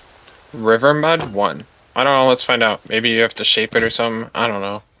 River mud 1. I don't know, let's find out. Maybe you have to shape it or something. I don't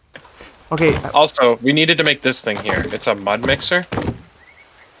know. Okay. Also, we needed to make this thing here. It's a mud mixer.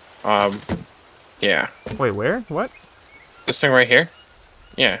 Yeah. Wait, where? What? This thing right here?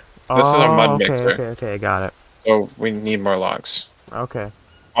 Yeah. This is a mud mixer. Okay, I got it. So we need more logs. Okay.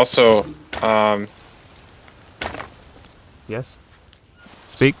 Also, Yes?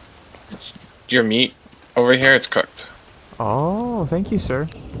 Speak. your meat over here, it's cooked. Oh, thank you, sir.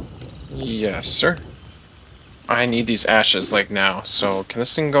 Yes, sir. I need these ashes, like, now. So, can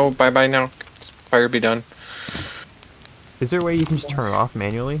this thing go bye-bye now? Can fire be done? Is there a way you can just turn it off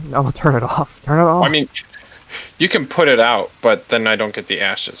manually? No, turn it off. Turn it off. I mean, you can put it out, but then I don't get the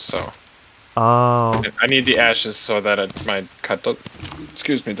ashes, so... Oh. I need the ashes so that my cut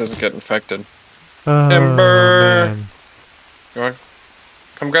doesn't get infected. Oh, Timber! man. You want?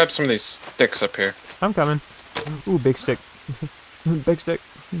 Come grab some of these sticks up here. I'm coming. Ooh, big stick. Big stick.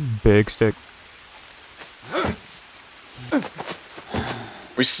 Big stick.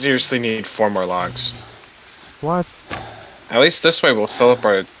 We seriously need 4 more logs. What? At least this way we'll fill up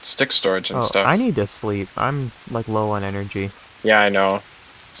our stick storage and Oh, stuff. I need to sleep. I'm, like, low on energy. Yeah, I know.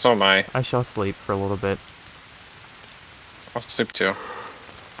 So am I. I shall sleep for a little bit. I'll sleep too.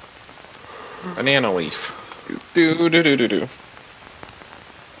 Banana leaf. Do do do do do do.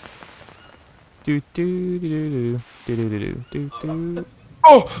 Do do do do do do do do do.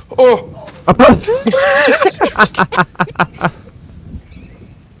 Oh! Oh!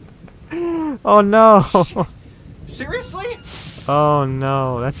 Oh no! Seriously? Oh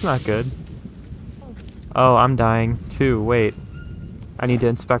no, that's not good. Oh, I'm dying too. Wait. I need to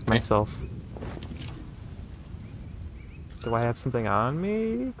inspect myself. Do I have something on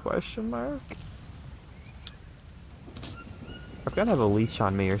me? Question mark? I've got to have a leash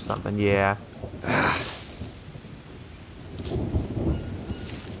on me or something. Yeah.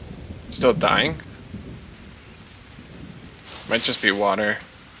 Still dying? Might just be water.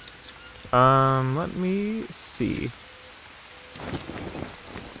 Let me see.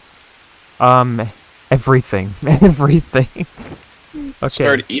 Everything. Everything. Okay.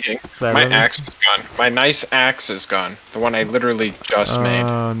 Start eating. That My really- axe is gone. My nice axe is gone. The one I literally just made.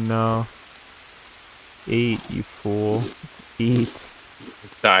 Oh no. Eat, you fool. Eat.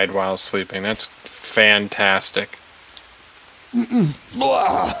 Died while sleeping. That's fantastic.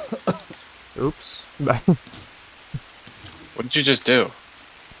 Oops. What did you just do?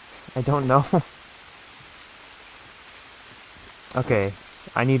 I don't know. Okay,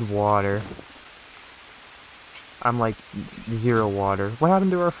 I need water. I'm like 0 water. What happened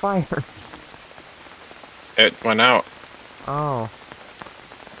to our fire? It went out. Oh.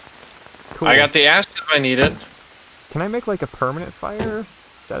 Cool. I got the ashes I needed. Can I make like a permanent fire?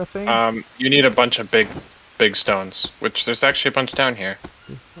 Is that a thing? You need a bunch of big stones, which there's actually a bunch down here.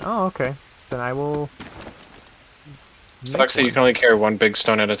 Oh, okay. Then I will. Sucks that you can only carry 1 big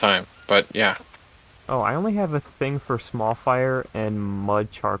stone at a time, but yeah. Oh, I only have a thing for small fire and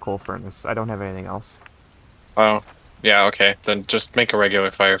mud charcoal furnace. I don't have anything else. Oh, yeah, okay. Then just make a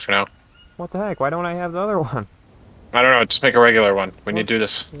regular fire for now. What the heck? Why don't I have the other one? I don't know, just make a regular one when you do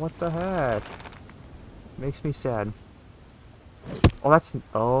this. What the heck? Makes me sad. Oh, that's...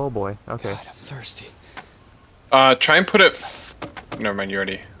 Oh, boy. Okay. God, I'm thirsty. Try and put it... Never mind, you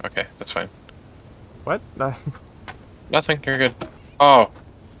already... Okay, that's fine. What? Nothing, you're good. Oh,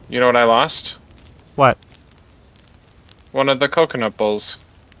 you know what I lost? What? One of the coconut bowls.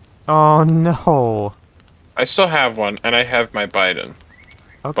 Oh, no. I still have one, and I have my Biden.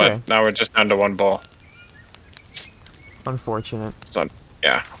 Okay. But now we're just down to 1 bowl. Unfortunate. So,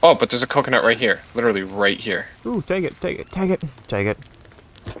 yeah. Oh, but there's a coconut right here. Literally right here. Ooh, take it, take it, take it, take it.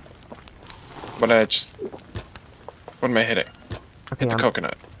 What did I just... What am I hitting? Okay, Hit the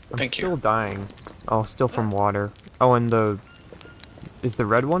coconut. I'm Thank still you. dying. Oh, still from water. Oh, and the... Is the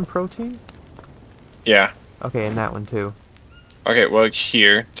red one protein? Yeah. Okay, and that one too. Okay, well,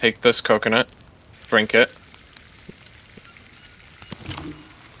 here, take this coconut, drink it,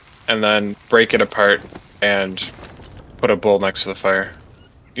 and then break it apart and put a bowl next to the fire.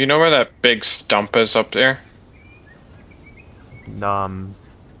 You know where that big stump is up there? No.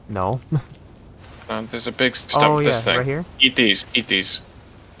 There's a big stump. Oh, This yeah, thing. right here? Eat these. Eat these.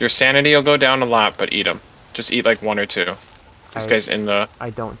 Your sanity will go down a lot, but eat them. Just eat like 1 or 2. This guy's in the... I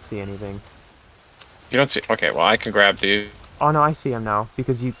don't see anything. You don't see... Okay, well, I can grab these, Oh, no, I see them now.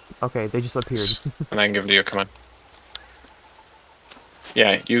 Because you... Okay, they just appeared. and I can give it to you. Come on.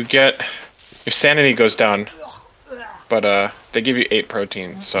 Yeah, you get... Your sanity goes down, but, they give you 8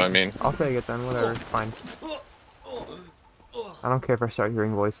 proteins, so, I mean... I'll take it then, whatever, it's fine. I don't care if I start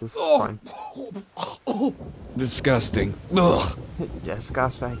hearing voices, it's fine. Disgusting. Ugh.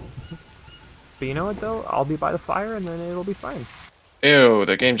 Disgusting. But you know what though? I'll be by the fire and then it'll be fine. Ew,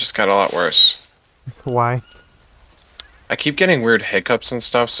 the game just got a lot worse. Why? I keep getting weird hiccups and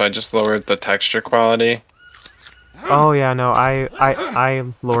stuff, so I just lowered the texture quality. Oh yeah, no, I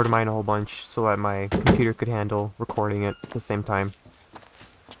lowered mine a whole bunch so that my computer could handle recording it at the same time.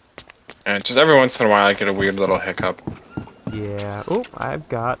 And just every once in a while I get a weird little hiccup. Yeah. Oh, I've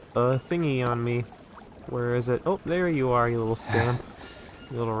got a thingy on me. Where is it? Oh, there you are, you little scamp.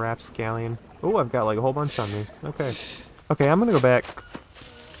 You little rapscallion. Oh, I've got like a whole bunch on me. Okay. Okay, I'm gonna go back.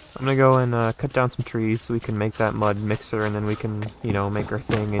 I'm gonna go and cut down some trees so we can make that mud mixer and then we can, you know, make our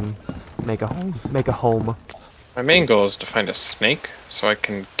thing and make a home. Make a home. My main goal is to find a snake, so I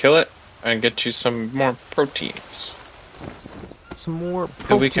can kill it and get you some more proteins. Some more So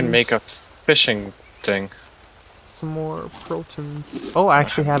proteins. we can make a fishing thing. Some more proteins. Oh, I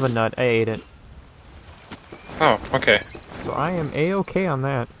actually have a nut. I ate it. Oh, okay. So I am A-okay on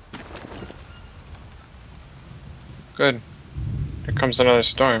that. Good. Here comes another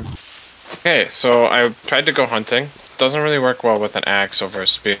storm. Okay, so I tried to go hunting. Doesn't really work well with an axe over a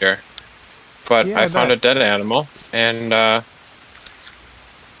spear. But Yeah, I I found a bet. dead animal, and I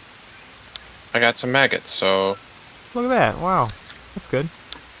got some maggots, so... Look at that. Wow. That's good.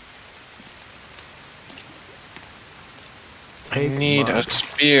 I need a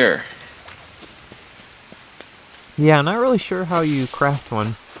spear. Yeah, I'm not really sure how you craft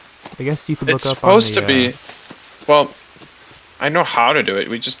one. I guess you could look It's up on the... supposed to be... Well, I know how to do it,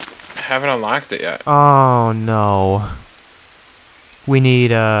 we just haven't unlocked it yet. Oh, no. We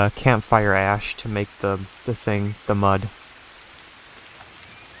need campfire ash to make the thing, the mud.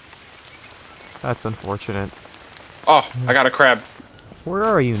 That's unfortunate. Oh, I got a crab. Where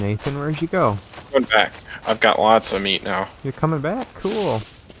are you, Nathan? Where'd you go? Going back. I've got lots of meat now. You're coming back? Cool.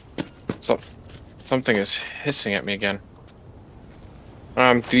 So, something is hissing at me again.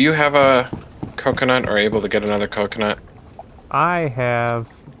 Do you have a coconut or able to get another coconut? I have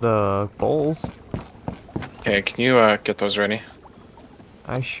the bowls. Okay, can you get those ready?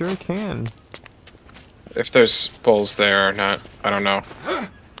 I sure can. If there's bowls there or not, I don't know.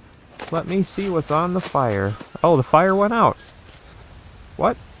 Let me see what's on the fire. Oh, the fire went out.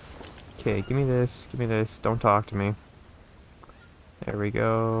 What? Okay, give me this. Give me this. Don't talk to me. There we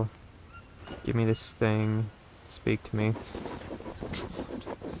go. Give me this thing. Speak to me.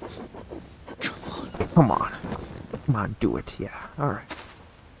 Come on. Come on, do it. Yeah. Alright.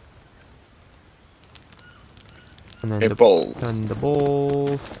 And then A bowl. and the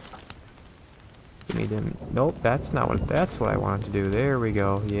bowls. Give me them. Nope, that's not what. That's what I wanted to do. There we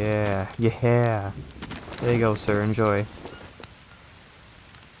go. Yeah. Yeah. There you go, sir. Enjoy.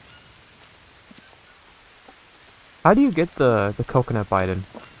 How do you get the coconut Biden?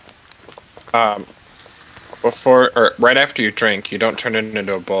 Before or right after you drink, you don't turn it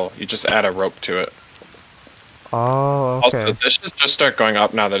into a bowl. You just add a rope to it. Oh, okay. Also, this should just start going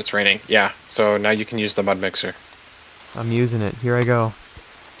up now that it's raining. Yeah, so now you can use the mud mixer. I'm using it. Here I go.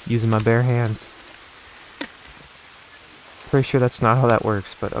 Using my bare hands. Pretty sure that's not how that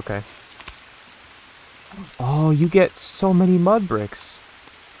works, but okay. Oh, you get so many mud bricks.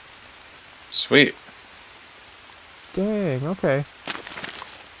 Sweet. Dang, okay.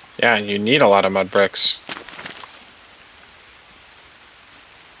 Yeah, and you need a lot of mud bricks.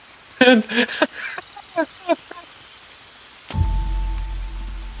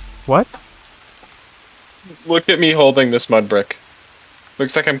 What? Look at me holding this mud brick.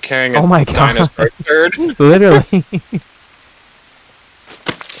 Looks like I'm carrying a Oh my God. dinosaur turd. Literally.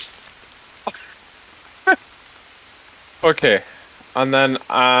 Okay, and then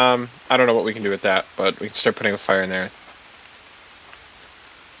I don't know what we can do with that, but we can start putting a fire in there.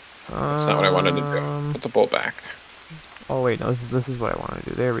 That's not what I wanted to do. Put the bowl back. Oh wait, no, this is what I want to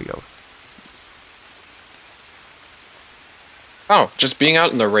do. There we go. Oh, just being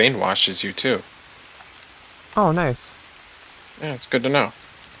out in the rain washes you too. Oh, nice. Yeah, it's good to know.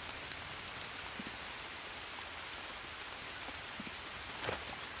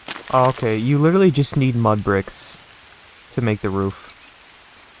 Oh, okay, you literally just need mud bricks to make the roof.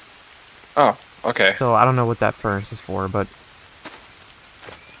 Oh, okay. So I don't know what that furnace is for, but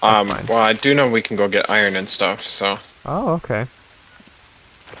fine. Well, I do know we can go get iron and stuff, so oh, okay.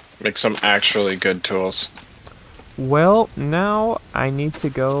 make some actually good tools. Well, now I need to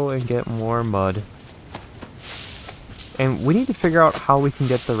go and get more mud. And we need to figure out how we can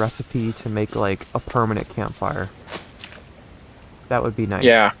get the recipe to make, like, a permanent campfire. That would be nice.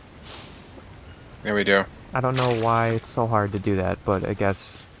 Yeah. Yeah, we do. I don't know why it's so hard to do that, but I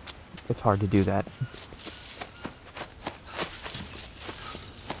guess it's hard to do that.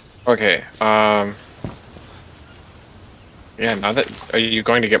 Okay, yeah, now that... Are you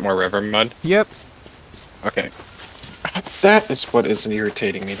going to get more river mud? Yep. Okay. That is what is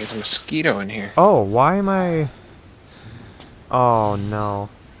irritating me. There's a mosquito in here. Oh, why am I... Oh, no.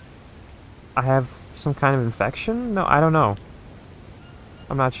 I have some kind of infection? No, I don't know.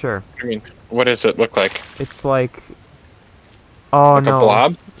 I'm not sure. I mean, what does it look like? It's like... Oh, Like no. a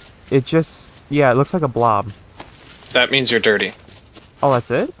blob? It just... Yeah, it looks like a blob. That means you're dirty. Oh, that's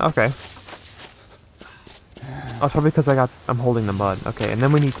it? Okay. Oh, it's probably because I'm holding the mud. Okay, and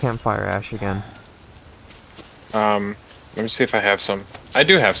then we need campfire ash again. Let me see if I have some. I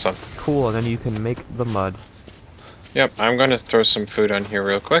do have some. Cool, and then you can make the mud. Yep, I'm gonna throw some food on here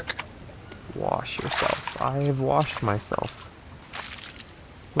real quick. Wash yourself. I have washed myself.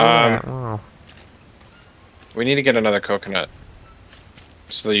 Wow. We need to get another coconut.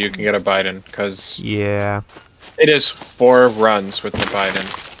 So that you can get a Biden, because Yeah. it is 4 runs with the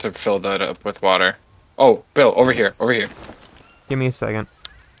Biden to fill that up with water. Oh, Bill, over here, over here. Give me a second.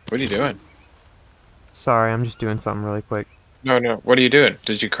 What are you doing? Sorry, I'm just doing something really quick. No, what are you doing?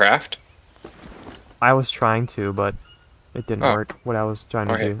 Did you craft? I was trying to, but it didn't Oh. work. What I was trying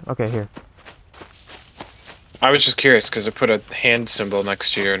to Okay. do. Okay, here. I was just curious because it put a hand symbol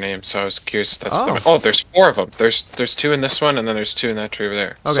next to your name, so I was curious if that's what Oh. that meant. Oh, there's 4 of them. There's 2 in this one, and then there's 2 in that tree over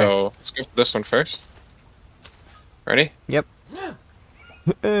there. Okay. So let's go for this one first. Ready? Yep.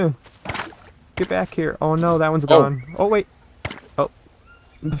 Get back here. Oh no, that one's Oh. gone. Oh wait. Oh.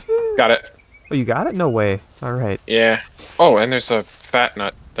 Got it. Oh, you got it? No way. Alright. Yeah. Oh, and there's a fat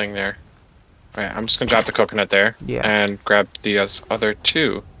nut thing there. Alright, I'm just gonna drop the coconut there. Yeah. And grab the other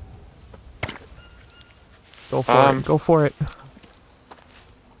 2. Go for it. Go for it.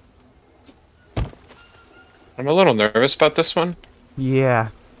 I'm a little nervous about this one, Yeah.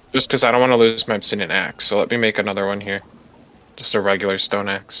 just because I don't want to lose my obsidian axe. So let me make another one here. Just a regular stone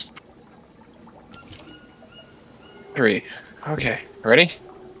axe. 3. Okay, ready?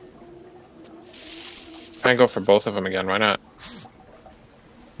 I can go for both of them again. Why not?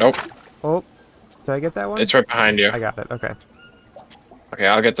 Nope. Oh. Did I get that one? It's right behind you. I got it. Okay. Okay,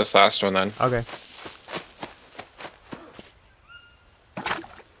 I'll get this last one then. Okay.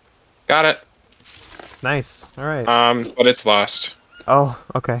 Got it. Nice. Alright. But it's lost. Oh,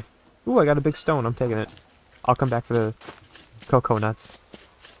 okay. Ooh, I got a big stone. I'm taking it. I'll come back for the cocoa nuts.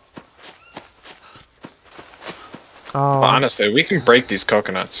 Oh, Well, honestly, we can break these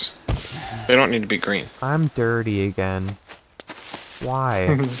coconuts. They don't need to be green. I'm dirty again.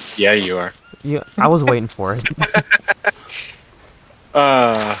 Why? Yeah, you are. Yeah, I was waiting for it.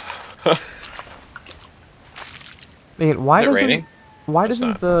 Man, why Is it doesn't raining? why It's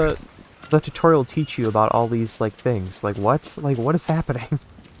doesn't the tutorial teach you about all these like things? Like what? Like what is happening?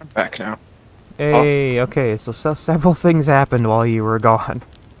 I'm back now. Hey, okay, so several things happened while you were gone.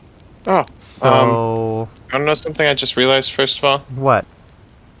 Oh, So I don't know something I just realized. First of all, what?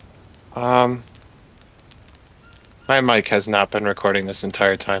 my mic has not been recording this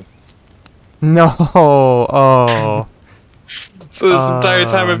entire time. No. Oh. So this entire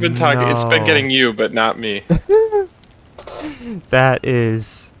time I've been talking, it's been no. getting you, but not me. That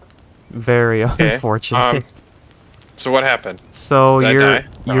is very Okay, unfortunate. So what happened? So did I your die?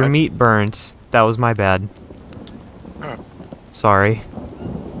 Go your ahead. meat burnt. That was my bad. Oh. Sorry.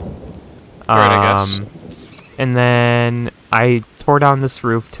 Alright, I guess. And then I tore down this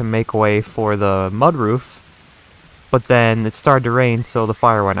roof to make way for the mud roof, but then it started to rain, so the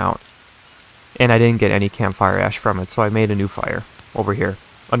fire went out. And I didn't get any campfire ash from it, so I made a new fire over here,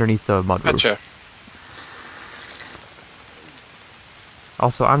 underneath the mud roof. Gotcha.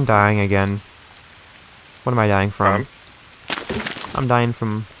 Also, I'm dying again. What am I dying from? I'm dying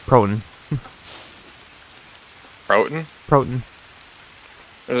from protein. Protein? Protein.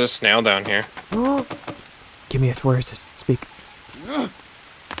 There's a snail down here. Give me it. Where is it? Speak.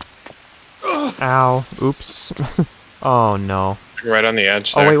 Ow. Oops. Oh no. Right on the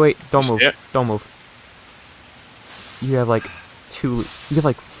edge Oh there. wait. Don't You move. see it? Don't move. You have like 2. You have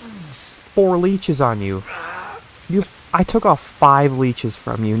like 4 leeches on you. I took off 5 leeches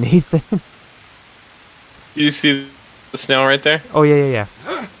from you, Nathan. You see the snail right there? Oh yeah.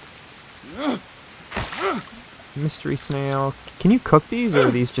 Mystery snail. Can you cook these, or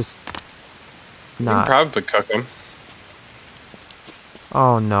are these just You can not? probably cook them.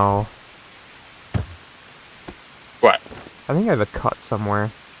 Oh no. What? I think I have a cut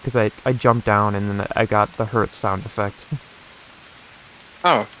somewhere, because I jumped down and then I got the hurt sound effect.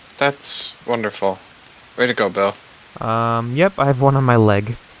 Oh, that's wonderful. Way to go, Bill. Yep, I have one on my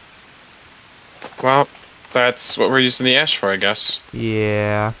leg. Well, that's what we're using the ash for, I guess.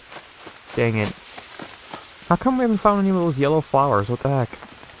 Yeah. Dang it. How come we haven't found any of those yellow flowers? What the heck?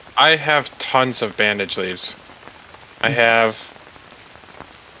 I have tons of bandage leaves. I have,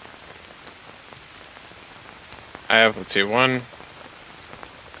 let's see, 1,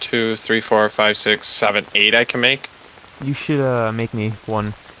 2, 3, 4, 5, 6, 7, 8 I can make. You should, make me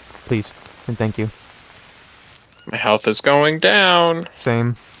one, please. And thank you. My health is going down.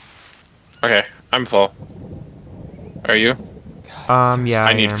 Same. Okay, I'm full. Are you? Yeah,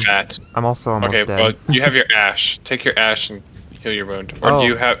 I need am. fat. I'm also almost Okay, dead. well, you have your ash. Take your ash and heal your wound. Or Oh. do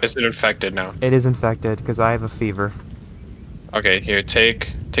you have, is it infected now? It is infected, because I have a fever. Okay, here,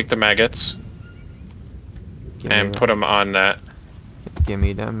 take the maggots Give and me put them on that. Give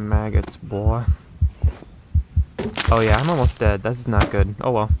me them maggots, boy. Oh yeah, I'm almost dead. This is not good.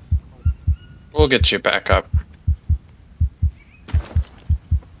 Oh well. We'll get you back up.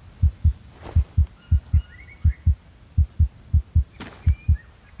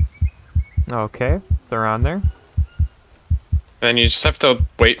 Okay, they're on there. And you just have to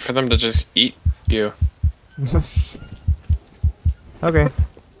wait for them to just eat you. Okay.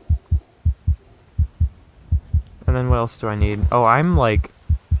 And then what else do I need? Oh, I'm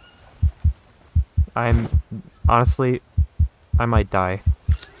honestly, I might die.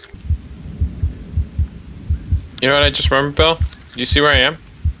 You know what I just remembered, Bill? Do you see where I am?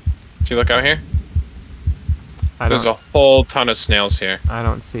 If you look out here? There's a whole ton of snails here. I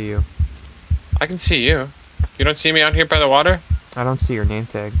don't see you. I can see you. You don't see me out here by the water? I don't see your name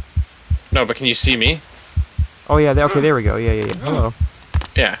tag. No, but can you see me? Oh yeah, okay, there we go. Yeah. Hello.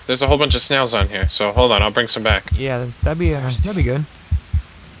 Yeah, there's a whole bunch of snails on here, so hold on, I'll bring some back. Yeah, that'd be good.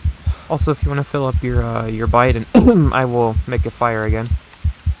 Also, if you want to fill up your bite, and I will make a fire again.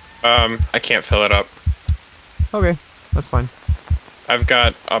 I can't fill it up. Okay, that's fine. I've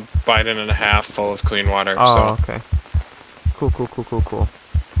got a Biden and a half full of clean water, Oh, so... okay. Cool.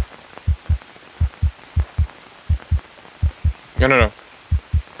 No.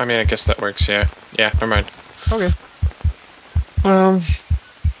 I mean, I guess that works, yeah. Yeah, never mind. Okay.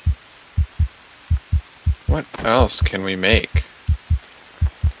 What else can we make?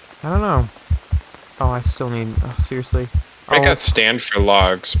 I don't know. Oh, I still need... Oh, seriously? Make a stand for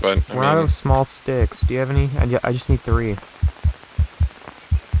logs, but We're out of small sticks. Do you have any? I just need 3.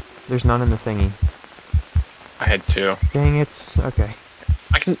 There's none in the thingy. I had 2. Dang it. Okay.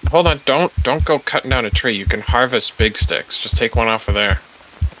 I can... Hold on, don't go cutting down a tree. You can harvest big sticks. Just take one off of there.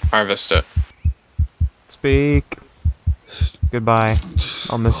 Harvest it. Speak. Goodbye.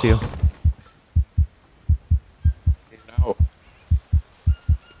 I'll miss you. No.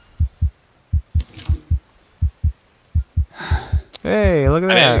 Hey, look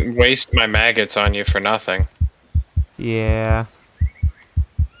at I that. didn't waste my maggots on you for nothing. Yeah.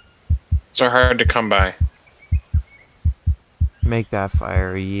 So hard to come by. Make that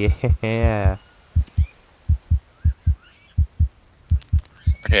fire. Yeah.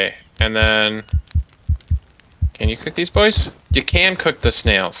 Okay, and then... Can you cook these boys? You can cook the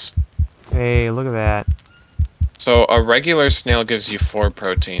snails. Hey, look at that. So a regular snail gives you 4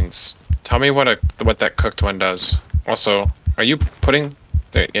 proteins. Tell me what that cooked one does. Also, are you putting...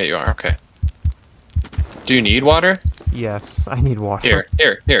 There, yeah, you are. Okay. Do you need water? Yes, I need water.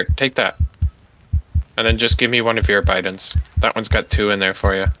 Here. Take that. And then just give me one of your Bidens. That one's got 2 in there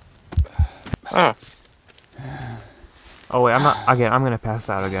for you. Oh. Oh wait, I'm not. Again, I'm gonna pass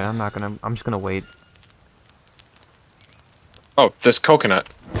out again. I'm just gonna wait. Oh, this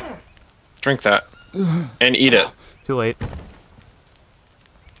coconut. Drink that. And eat it. Too late.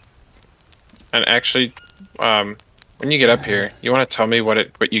 And actually, when you get up here, you want to tell me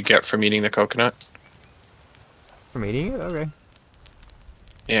what you get from eating the coconut? From eating it? Okay.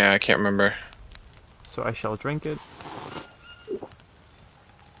 Yeah, I can't remember. So I shall drink it.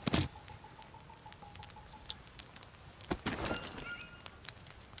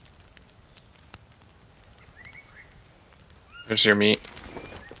 There's your meat.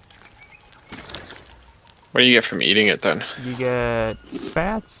 What do you get from eating it then? You get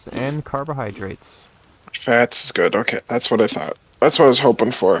fats and carbohydrates. Fats is good. Okay, that's what I thought. That's what I was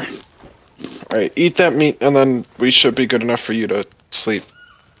hoping for. Alright, eat that meat and then we should be good enough for you to sleep.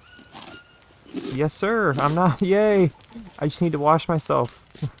 Yes, sir. I'm not. Yay. I just need to wash myself.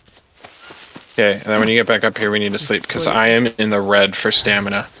 Okay, and then when you get back up here, we need to sleep because I am in the red for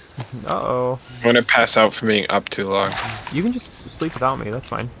stamina. Uh-oh. I'm gonna pass out from being up too long. You can just sleep without me. That's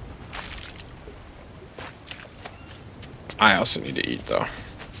fine. I also need to eat though.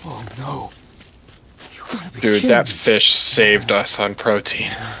 Oh no. You gotta be Dude, kidding that me. fish saved us on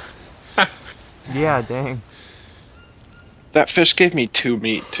protein. Yeah, dang. That fish gave me 2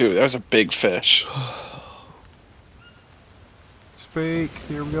 meat too. That was a big fish. Speak.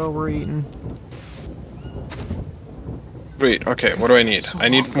 Here we go. We're eating. Wait, okay, what do I need? So I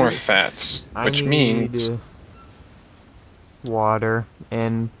need more hungry. fats. I Which need, means... water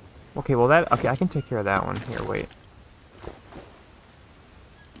and... Okay, well that... Okay, I can take care of that one. Here, wait.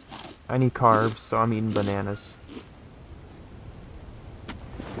 I need carbs, so I'm eating bananas.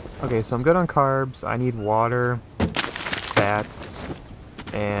 Okay, so I'm good on carbs. I need water, fats,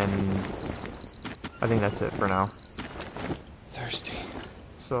 and... I think that's it for now. Thirsty.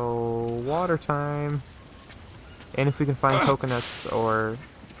 So, water time. And if we can find coconuts or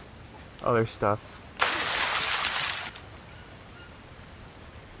other stuff.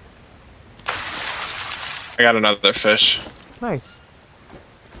 I got another fish. Nice.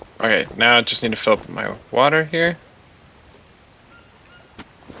 Okay, now I just need to fill up my water here.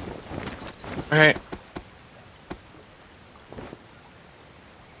 Alright.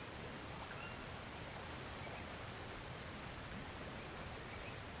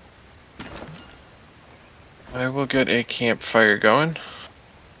 I will get a campfire going.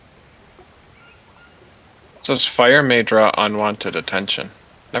 It says fire may draw unwanted attention.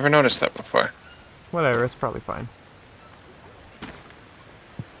 Never noticed that before. Whatever, it's probably fine.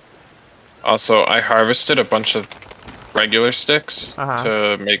 Also, I harvested a bunch of regular sticks Uh-huh.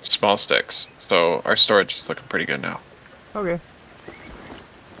 to make small sticks. So our storage is looking pretty good now. Okay.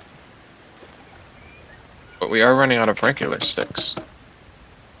 But we are running out of regular sticks.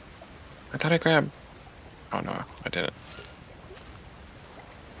 I thought I grabbed... Oh no, I didn't.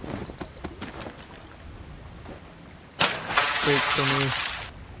 Wait for me.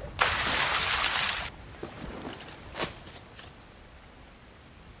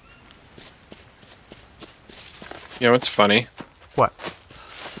 You know what's funny? What?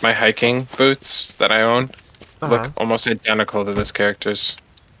 My hiking boots that I own Uh-huh. look almost identical to this character's.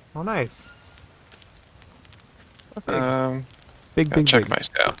 Oh, nice. Okay. Big, big, check big.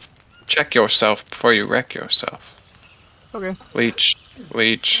 myself. Check yourself before you wreck yourself. Okay. Leech,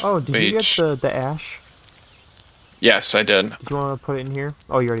 leech, Oh, did leech. you get the ash? Yes, I did. Did you want to put it in here?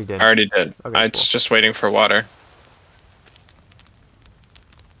 Oh, you already did. I already did. Okay, It's cool. just waiting for water.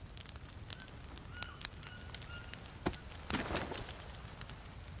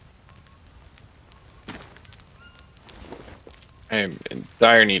 I'm in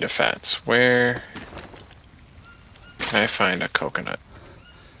dire need of fats. Where can I find a coconut?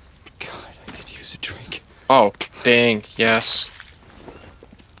 God, I could use a drink. Oh, dang, yes.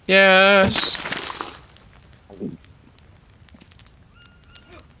 Yes!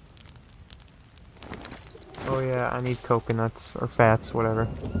 Oh yeah, I need coconuts or fats, whatever.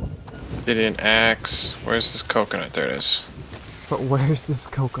 Get an axe. Where's this coconut? There it is. But where's this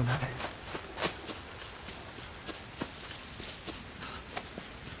coconut?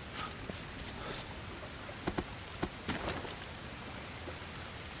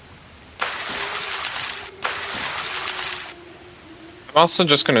 I'm also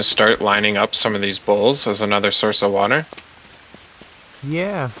just going to start lining up some of these bowls as another source of water.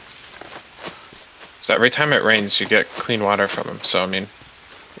 Yeah. So every time it rains, you get clean water from them. So, I mean,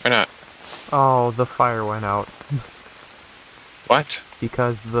 why not? Oh, the fire went out What?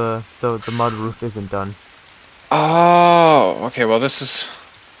 because the mud roof isn't done. Oh, okay, well this is...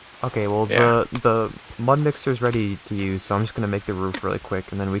 Okay, well Yeah. the mud mixer's ready to use, so I'm just gonna make the roof really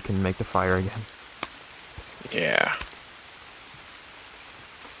quick, and then we can make the fire again. Yeah.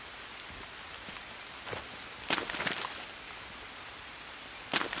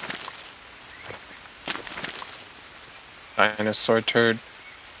 Dinosaur turd.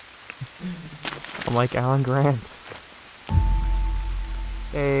 I'm like Alan Grant.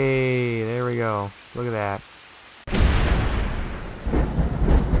 Hey, there we go. Look at that.